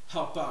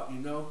help out, you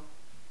know.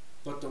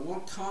 But the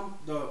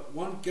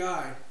one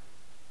guy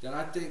that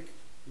I think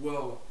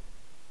will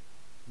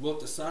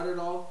decide it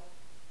all,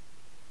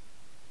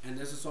 and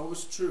this is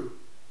always true.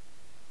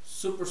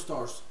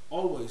 Superstars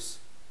always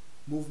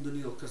move the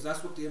needle because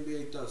that's what the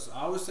NBA does.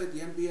 I always say the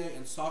NBA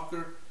and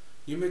soccer,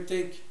 you may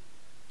think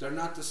they're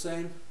not the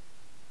same.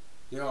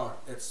 They are.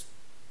 It's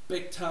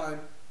big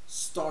time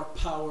star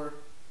power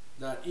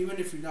that even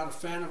if you're not a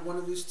fan of one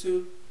of these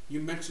two, you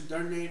mention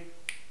their name,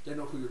 they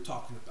know who you're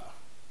talking about.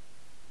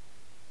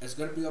 It's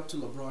going to be up to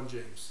LeBron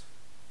James.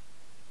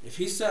 If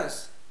he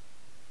says,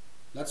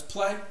 let's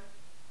play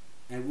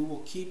and we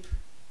will keep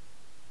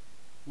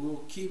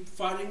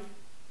fighting,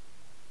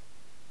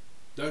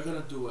 they're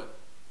going to do it.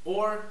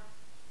 Or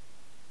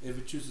if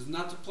he chooses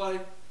not to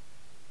play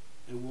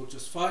and we'll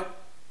just fight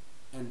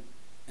and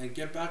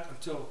get back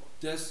until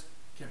this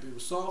can be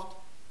resolved,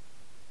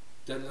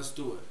 then let's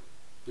do it.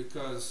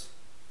 Because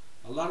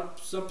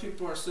some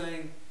people are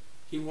saying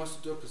he wants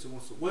to do it because he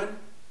wants to win,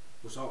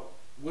 which I'll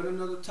win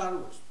another title,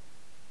 which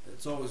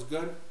it's always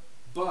good,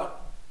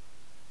 but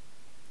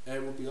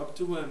it will be up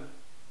to him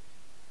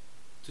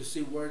to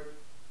see where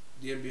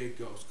the NBA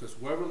goes. Because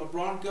wherever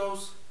LeBron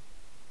goes,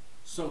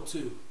 so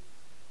too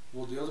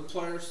will the other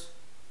players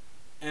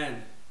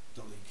and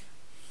the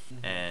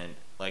league. And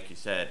like you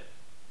said,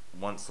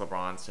 once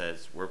LeBron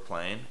says we're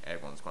playing,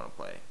 everyone's going to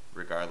play,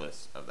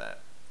 regardless of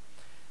that.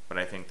 But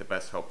I think the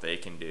best hope they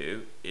can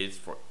do is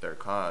for their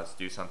cause,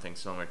 do something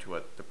similar to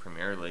what the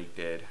Premier League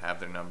did, have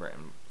their number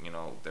and,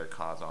 their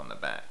cause on the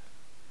back.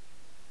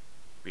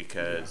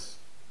 Because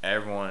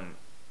everyone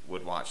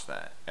would watch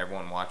that.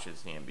 Everyone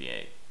watches the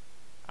NBA.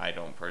 I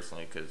don't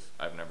personally because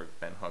I've never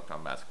been hooked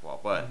on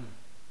basketball, but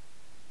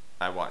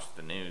I watch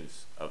the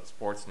news of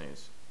sports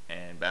news,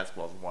 and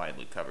basketball is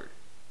widely covered.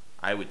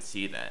 I would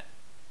see that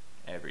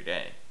every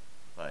day.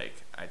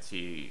 Like, I'd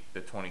see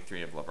the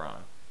 23 of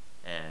LeBron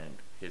and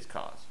his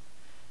cause.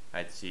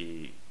 I'd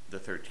see the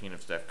 13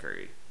 of Steph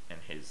Curry and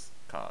his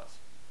cause.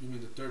 You mean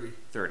the 30?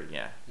 30,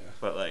 yeah.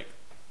 But, like,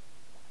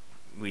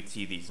 we'd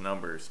see these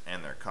numbers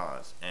and their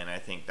cause, and I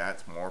think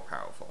that's more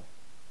powerful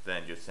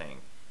than just saying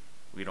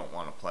we don't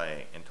want to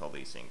play until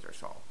these things are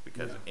solved,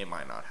 because it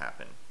might not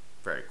happen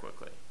very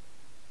quickly.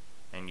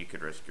 And you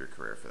could risk your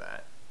career for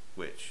that,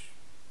 which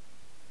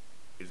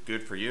is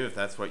good for you. If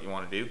that's what you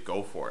want to do,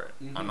 go for it.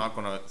 I'm not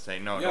going to say,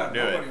 no, don't do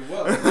it.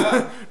 Will.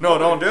 Yeah, no,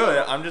 don't do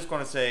it. I'm just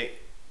going to say,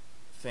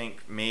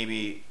 think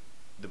maybe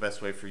the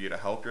best way for you to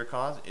help your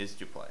cause is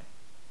to play.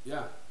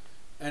 Yeah.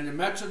 And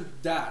imagine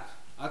that.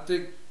 I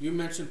think you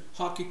mentioned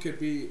hockey could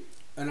be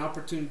an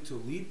opportunity to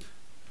leap.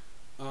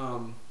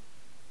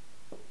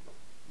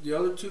 The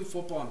other two,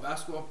 football and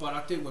basketball, but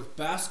I think with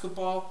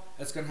basketball,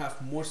 it's going to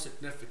have more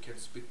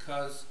significance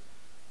because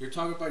you're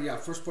talking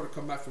about, first quarter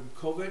comeback from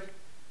COVID,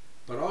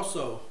 but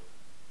also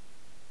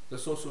the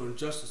social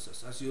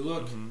injustices. As you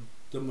look,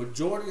 the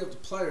majority of the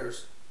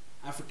players,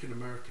 African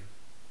American.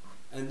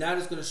 And that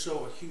is going to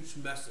show a huge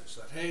message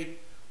that, hey,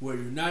 we're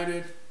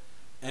united,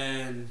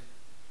 and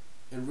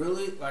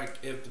really, like,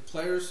 if the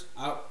players,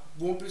 I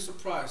won't be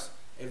surprised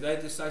if they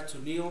decide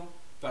to kneel,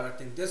 but I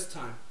think this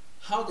time,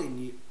 how they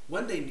kneel,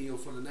 when they kneel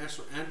for the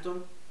national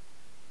anthem,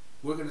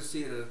 we're going to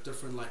see it at a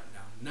different light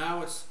now.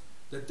 Now it's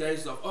the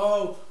days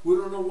of, we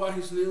don't know what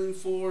he's kneeling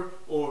for,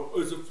 or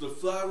is it the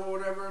flag or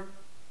whatever.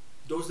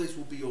 Those days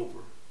will be over.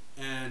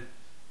 And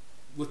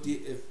with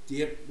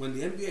when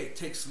the NBA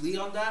takes lead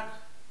on that,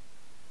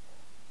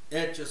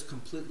 it just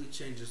completely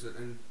changes it.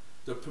 And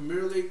the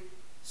Premier League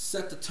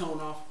set the tone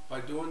off by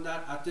doing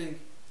that. I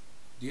think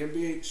the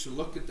NBA should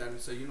look at that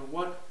and say, you know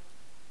what?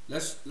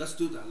 Let's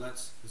do that.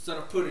 Let's, instead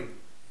of putting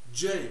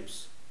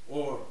James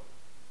or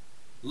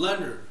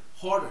Leonard,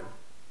 Harden,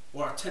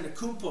 or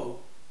Antetokounmpo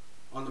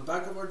on the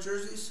back of our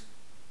jerseys,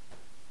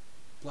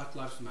 Black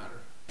Lives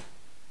Matter.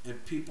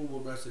 And people will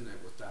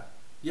resonate with that.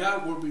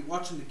 Yeah, we'll be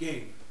watching the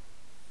game,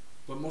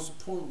 but most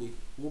importantly,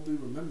 we'll be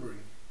remembering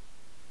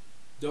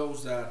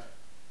those that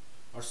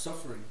are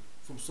suffering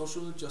from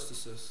social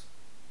injustices,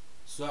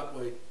 so that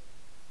way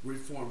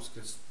reforms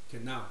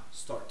can now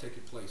start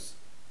taking place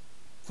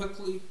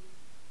quickly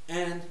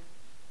and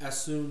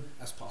as soon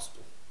as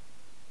possible.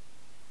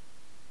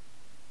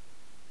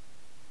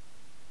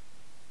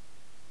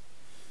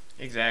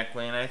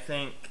 Exactly, and I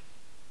think,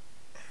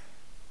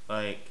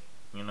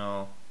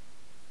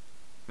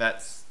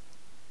 that's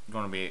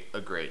going to be a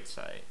great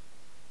sight.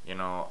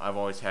 I've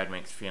always had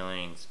mixed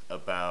feelings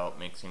about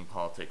mixing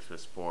politics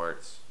with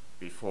sports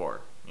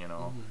before,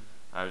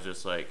 I was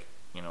just like,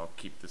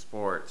 keep the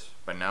sports.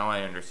 But now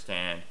I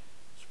understand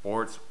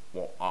sports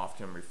will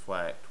often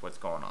reflect what's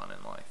going on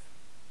in life.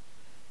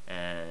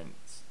 And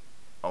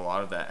a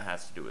lot of that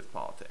has to do with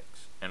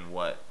politics. And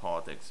what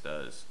politics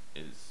does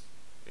is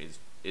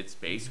it's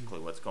basically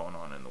what's going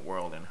on in the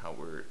world and how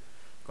we're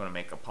going to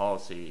make a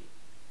policy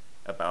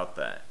about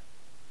that.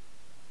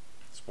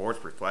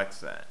 Sports reflects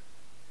that.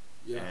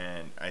 Yeah.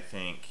 And I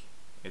think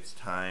it's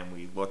time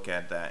we look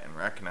at that and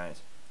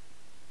recognize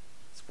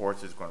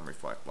sports is going to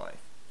reflect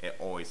life. It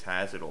always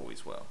has, it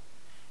always will.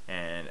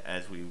 And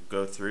as we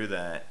go through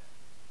that,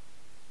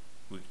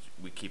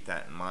 we keep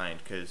that in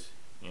mind, because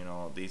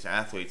these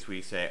athletes,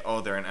 we say,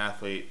 oh, they're an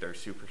athlete, they're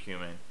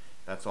superhuman,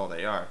 that's all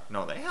they are.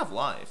 No, they have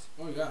lives.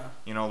 Oh yeah.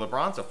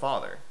 LeBron's a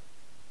father.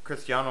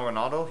 Cristiano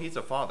Ronaldo, he's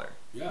a father.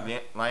 Yeah.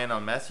 Lionel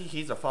Messi,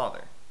 he's a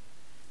father.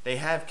 They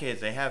have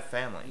kids, they have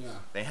families. Yeah.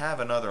 They have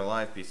another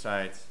life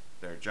besides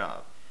their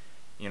job.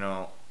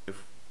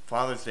 If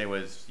Father's Day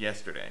was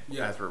yesterday,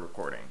 as we're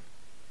recording.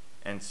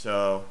 And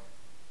so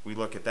we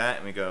look at that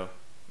and we go,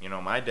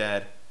 my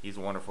dad, he's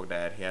a wonderful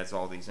dad. He has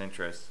all these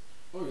interests.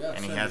 Oh yeah.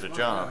 And he has a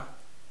job. Yeah.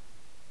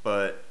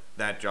 But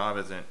that job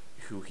isn't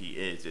who he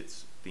is.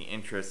 It's the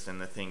interests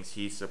and the things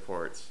he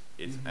supports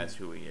is as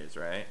who he is,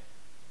 right?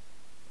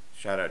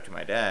 Shout out to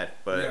my dad,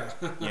 but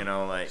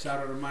like shout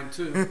out to mine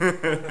too.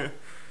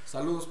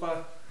 Saludos,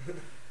 pa.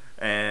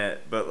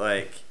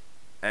 But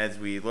as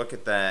we look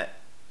at that,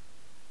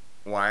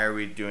 why are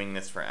we doing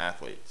this for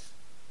athletes?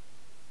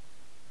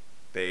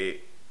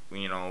 We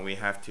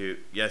have to.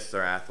 Yes,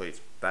 they're athletes.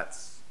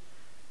 That's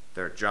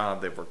their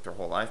job. They've worked their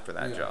whole life for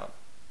that job.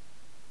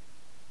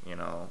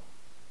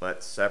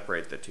 Let's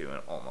separate the two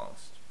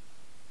almost,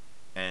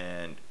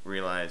 and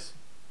realize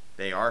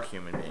they are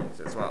human beings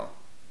as well.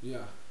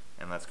 Yeah.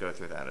 And let's go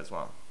through that as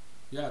well.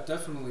 Yeah,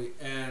 definitely.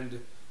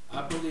 And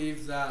I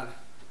believe that,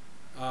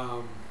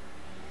 as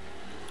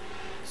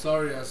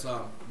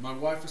my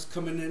wife is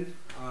coming in,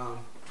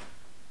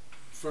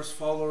 first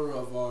follower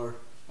of our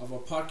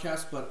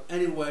podcast. But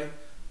anyway,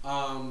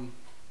 I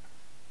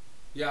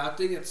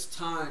think it's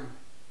time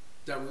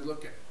that we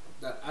look at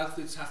that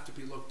athletes have to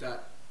be looked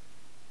at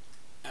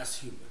as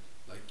human.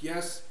 Like,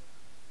 yes,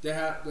 they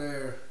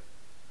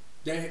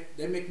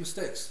make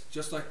mistakes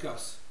just like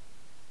us.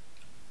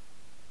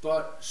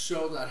 But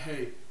show that,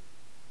 hey,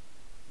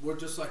 we're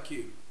just like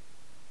you.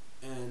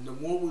 And the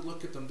more we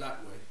look at them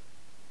that way,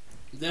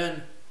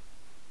 then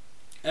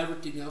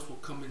everything else will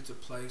come into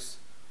place.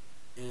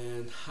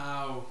 And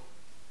how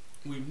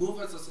we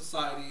move as a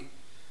society,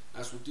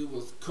 as we deal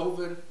with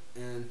COVID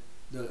and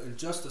the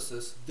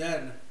injustices,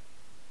 then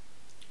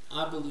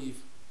I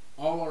believe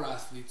all our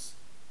athletes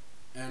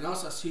and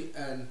us as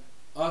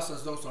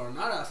those that are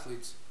not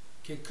athletes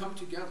can come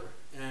together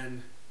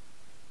and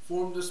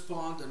form this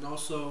bond, and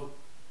also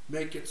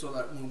make it so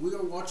that when we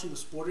are watching a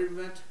sporting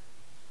event,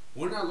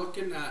 we're not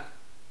looking at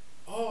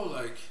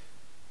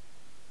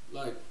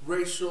like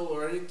racial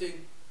or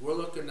anything. We're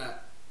looking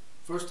at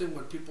first thing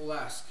when people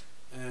ask,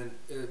 and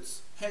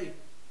it's, hey,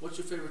 what's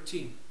your favorite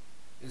team?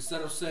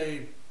 Instead of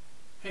saying,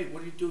 hey,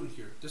 what are you doing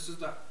here? This is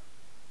not,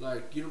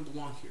 like, you don't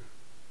belong here.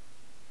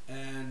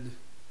 And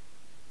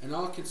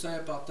all I can say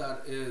about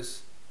that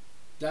is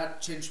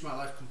that changed my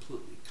life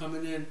completely.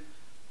 Coming in,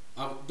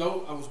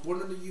 though I was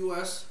born in the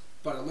U.S.,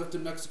 but I lived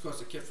in Mexico as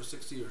a kid for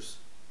 6 years.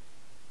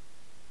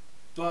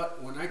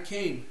 But when I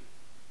came,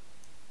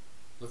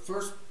 the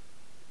first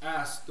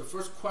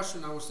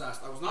question I was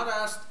asked, I was not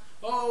asked,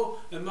 oh,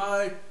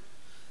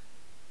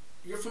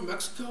 you're from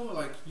Mexico?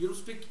 Like, you don't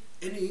speak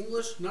any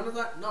English? None of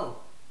that? No.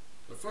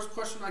 The first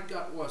question I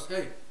got was,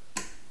 hey,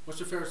 what's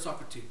your favorite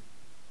soccer team?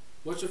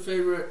 What's your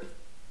favorite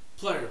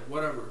player?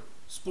 Whatever.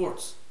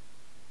 Sports.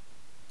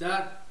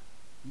 That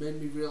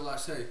made me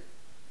realize, hey,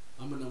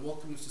 I'm in a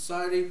welcoming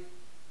society.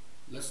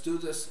 Let's do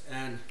this.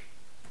 And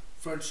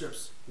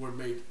friendships were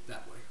made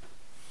that way.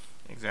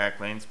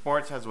 Exactly. And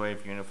sports has a way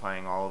of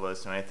unifying all of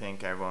us. And I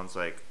think everyone's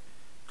like,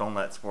 don't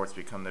let sports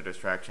become the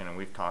distraction. And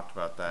we've talked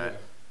about that. Yeah.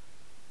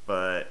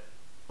 But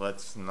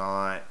let's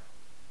not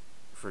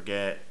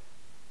forget,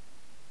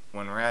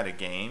 when we're at a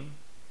game,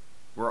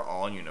 we're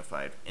all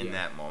unified in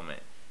that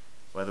moment.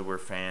 Whether we're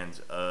fans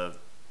of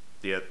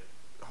the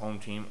home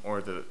team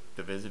or the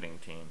visiting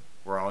team,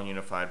 we're all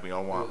unified. We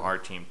all want our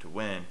team to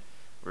win,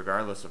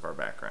 regardless of our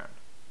background.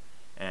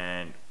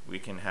 And we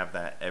can have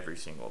that every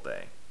single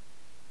day.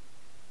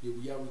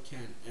 Yeah, we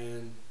can.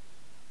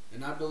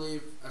 And I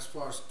believe, as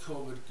far as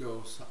COVID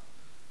goes,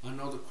 I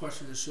know the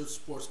question is, should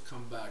sports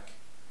come back?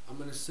 I'm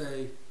going to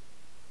say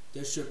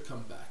they should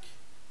come back.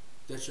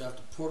 They should have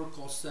the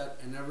protocol set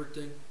and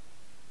everything.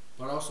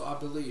 But also, I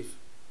believe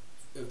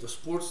if the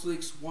sports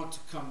leagues want to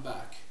come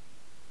back,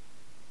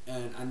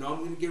 and I know I'm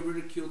going to get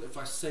ridiculed if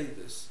I say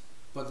this,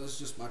 but this is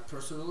just my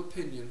personal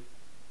opinion,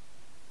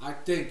 I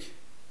think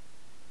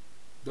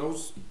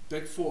those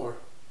big four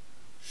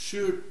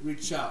should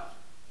reach out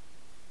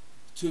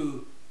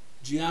to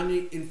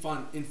Gianni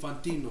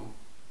Infantino,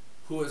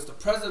 who is the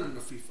president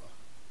of FIFA,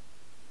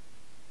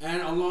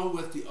 and along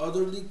with the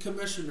other league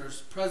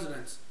commissioners,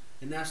 presidents,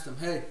 and ask them,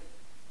 hey,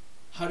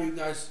 how do you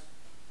guys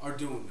are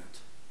doing it?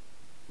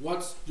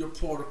 What's your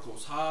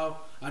protocols? How?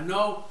 I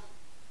know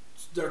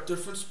there are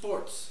different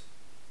sports,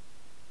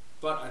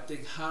 but I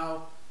think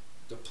how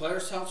the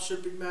players' health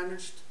should be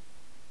managed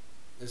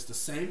is the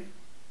same,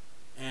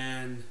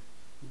 and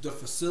the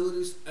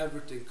facilities,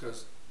 everything,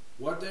 because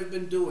what they've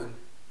been doing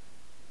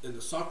in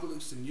the soccer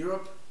leagues in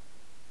Europe,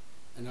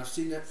 and I've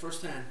seen that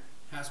firsthand,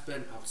 has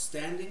been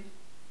outstanding.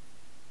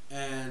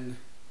 And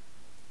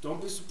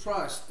don't be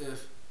surprised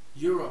if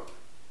Europe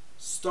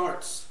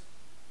starts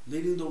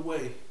leading the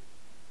way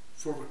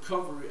for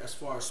recovery as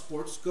far as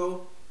sports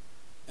go,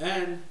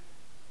 and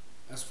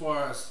as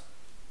far as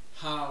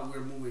how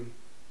we're moving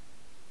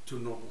to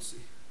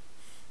normalcy.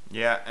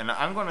 Yeah, and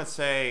I'm going to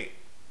say,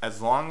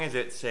 as long as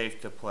it's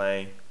safe to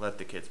play, let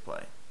the kids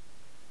play.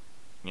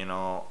 You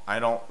know, I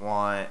don't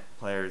want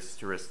players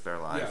to risk their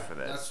lives for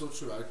this. That's so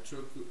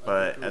true.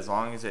 But as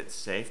long as it's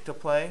safe to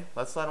play,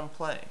 let's let them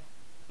play.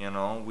 You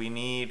know, we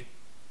need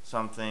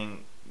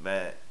something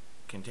that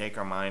can take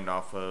our mind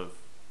off of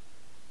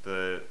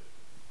the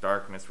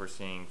darkness we're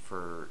seeing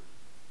for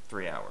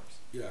 3 hours.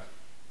 Yeah.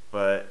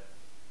 But,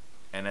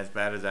 and as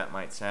bad as that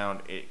might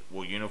sound, it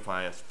will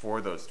unify us for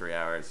those 3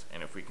 hours.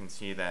 And if we can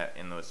see that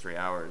in those 3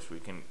 hours, we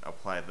can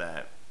apply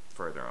that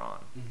further on.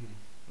 Mm-hmm.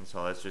 And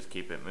so let's just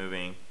keep it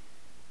moving.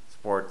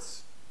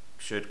 Sports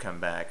should come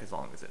back as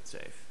long as it's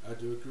safe. I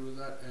do agree with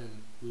that,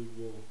 and we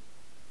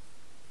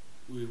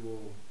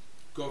will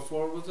go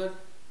forward with it.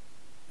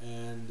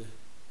 And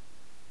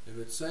if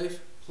it's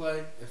safe,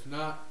 play. If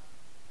not,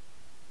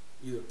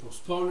 either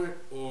postpone it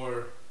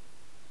or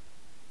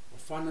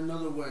find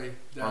another way.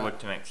 Or look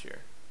to next year.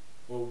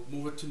 Or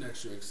move it to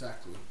next year,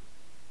 exactly.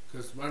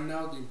 Because right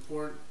now the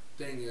important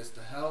thing is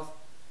the health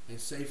and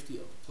safety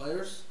of the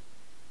players.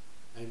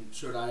 And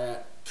should I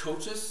add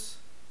coaches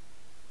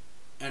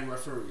and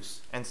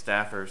referees. And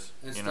staffers.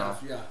 And you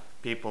staff, know, yeah.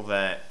 people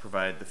that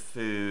provide the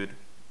food,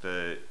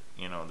 the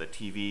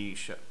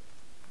TV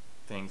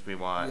things we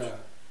watch. Yeah.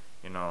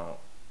 You know,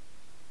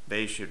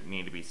 they should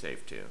need to be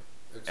safe too.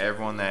 Exactly.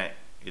 Everyone that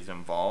is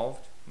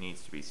involved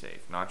needs to be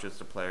safe. Not just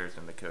the players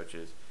and the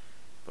coaches,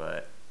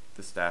 but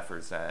the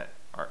staffers that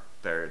are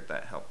there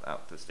that help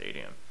out the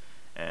stadium.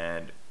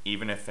 And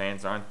even if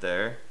fans aren't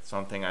there,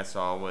 something I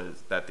saw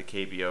was that the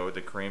KBO,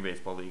 the Korean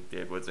Baseball League,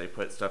 did was they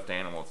put stuffed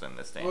animals in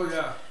the stands. Oh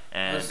yeah.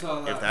 And I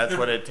saw that. if that's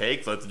what it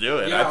takes, let's do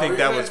it. Yeah, I think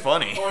that was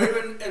funny. Or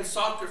even in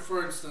soccer,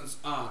 for instance.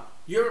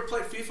 You ever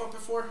played FIFA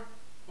before?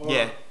 Or,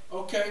 Yeah.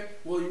 Okay.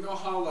 Well, you know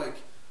how like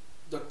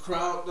the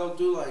crowd, they'll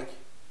do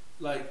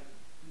like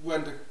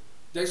when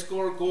they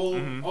score a goal.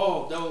 Mhm.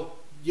 Oh, they'll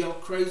yell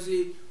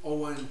crazy. Or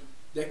when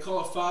they call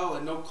a foul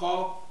and no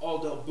call,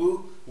 oh, they'll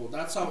boo. Well,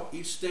 that's how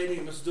each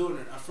stadium is doing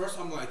it. At first,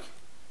 I'm like,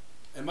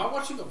 am I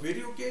watching a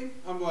video game?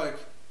 I'm like,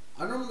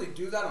 I normally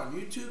do that on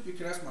YouTube. You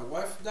can ask my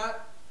wife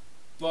that.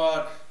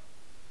 But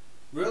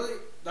really,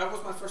 that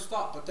was my first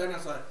thought. But then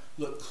as I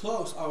looked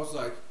close, I was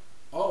like,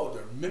 oh,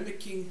 they're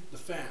mimicking the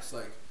fans.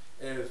 Like,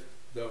 if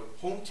the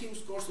home team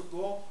scores a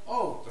goal,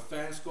 oh, the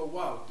fans go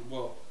wild.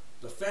 Well,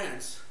 the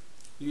fans,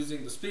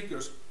 using the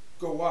speakers,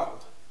 go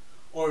wild.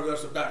 Or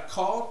there's a bad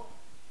call,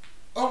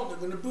 oh, they're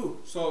going to boo.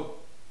 So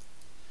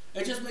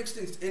it just makes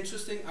things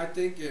interesting. I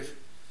think if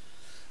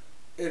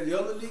the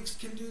other leagues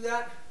can do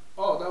that,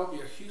 oh, that would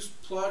be a huge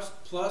plus.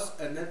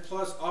 And then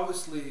plus,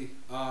 obviously,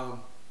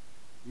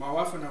 my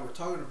wife and I were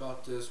talking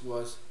about this,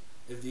 was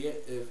if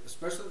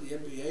especially the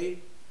NBA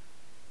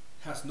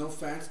has no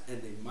fans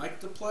and they mic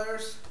the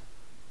players,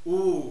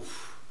 ooh,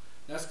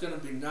 that's going to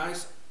be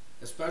nice.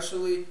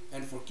 Especially,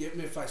 and forgive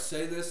me if I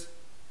say this,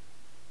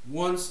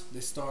 once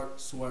they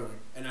start swearing.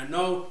 And I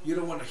know you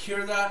don't want to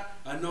hear that.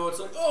 I know it's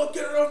like, oh,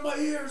 get it off my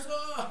ears.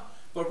 Ah.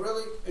 But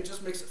really, it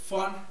just makes it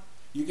fun.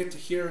 You get to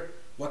hear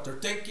what they're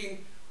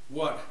thinking,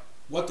 what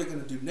they're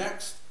going to do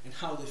next, and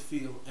how they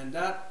feel. And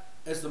that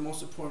is the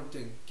most important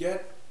thing.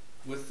 Get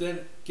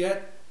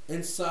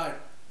inside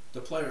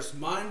the player's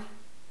mind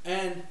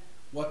and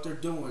what they're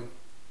doing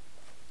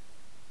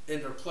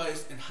in their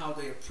place and how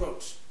they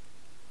approach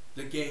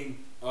the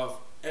game of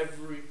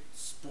every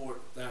sport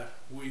that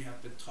we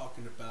have been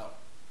talking about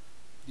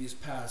this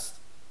past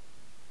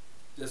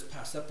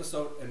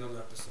episode and another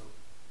episode.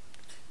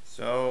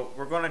 So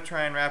we're going to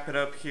try and wrap it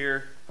up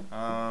here.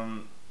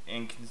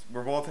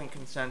 We're both in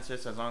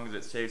consensus, as long as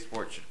it's safe,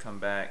 sports should come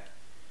back.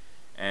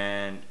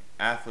 And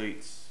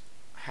athletes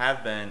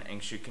have been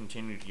and should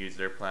continue to use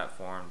their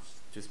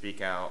platforms to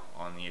speak out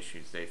on the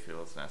issues they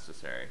feel is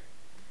necessary.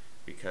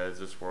 Because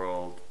this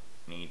world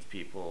needs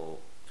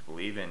people to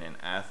believe in, and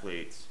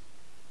athletes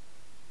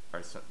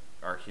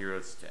are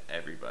heroes to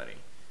everybody.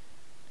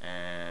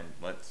 And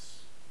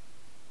let's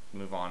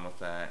move on with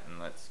that, and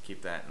let's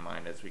keep that in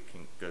mind as we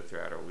can go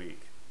throughout our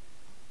week.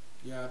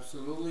 Yeah,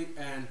 absolutely.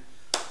 And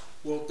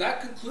well, that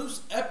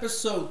concludes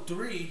episode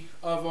 3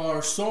 of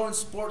our Soaring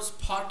Sports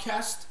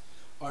podcast.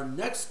 Our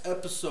next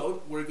episode,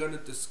 we're going to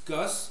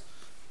discuss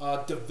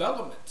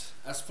development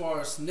as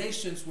far as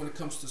nations when it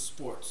comes to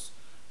sports.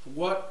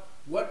 What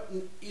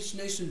each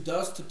nation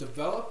does to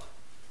develop,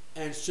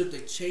 and should they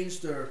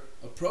change their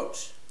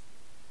approach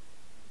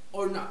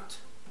or not.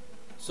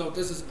 So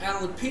this is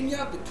Alan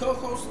Pina, the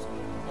co-host,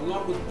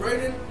 along with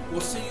Braden.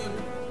 We'll see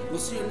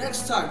you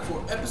next time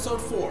for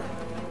episode 4.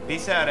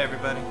 Peace out,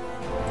 everybody.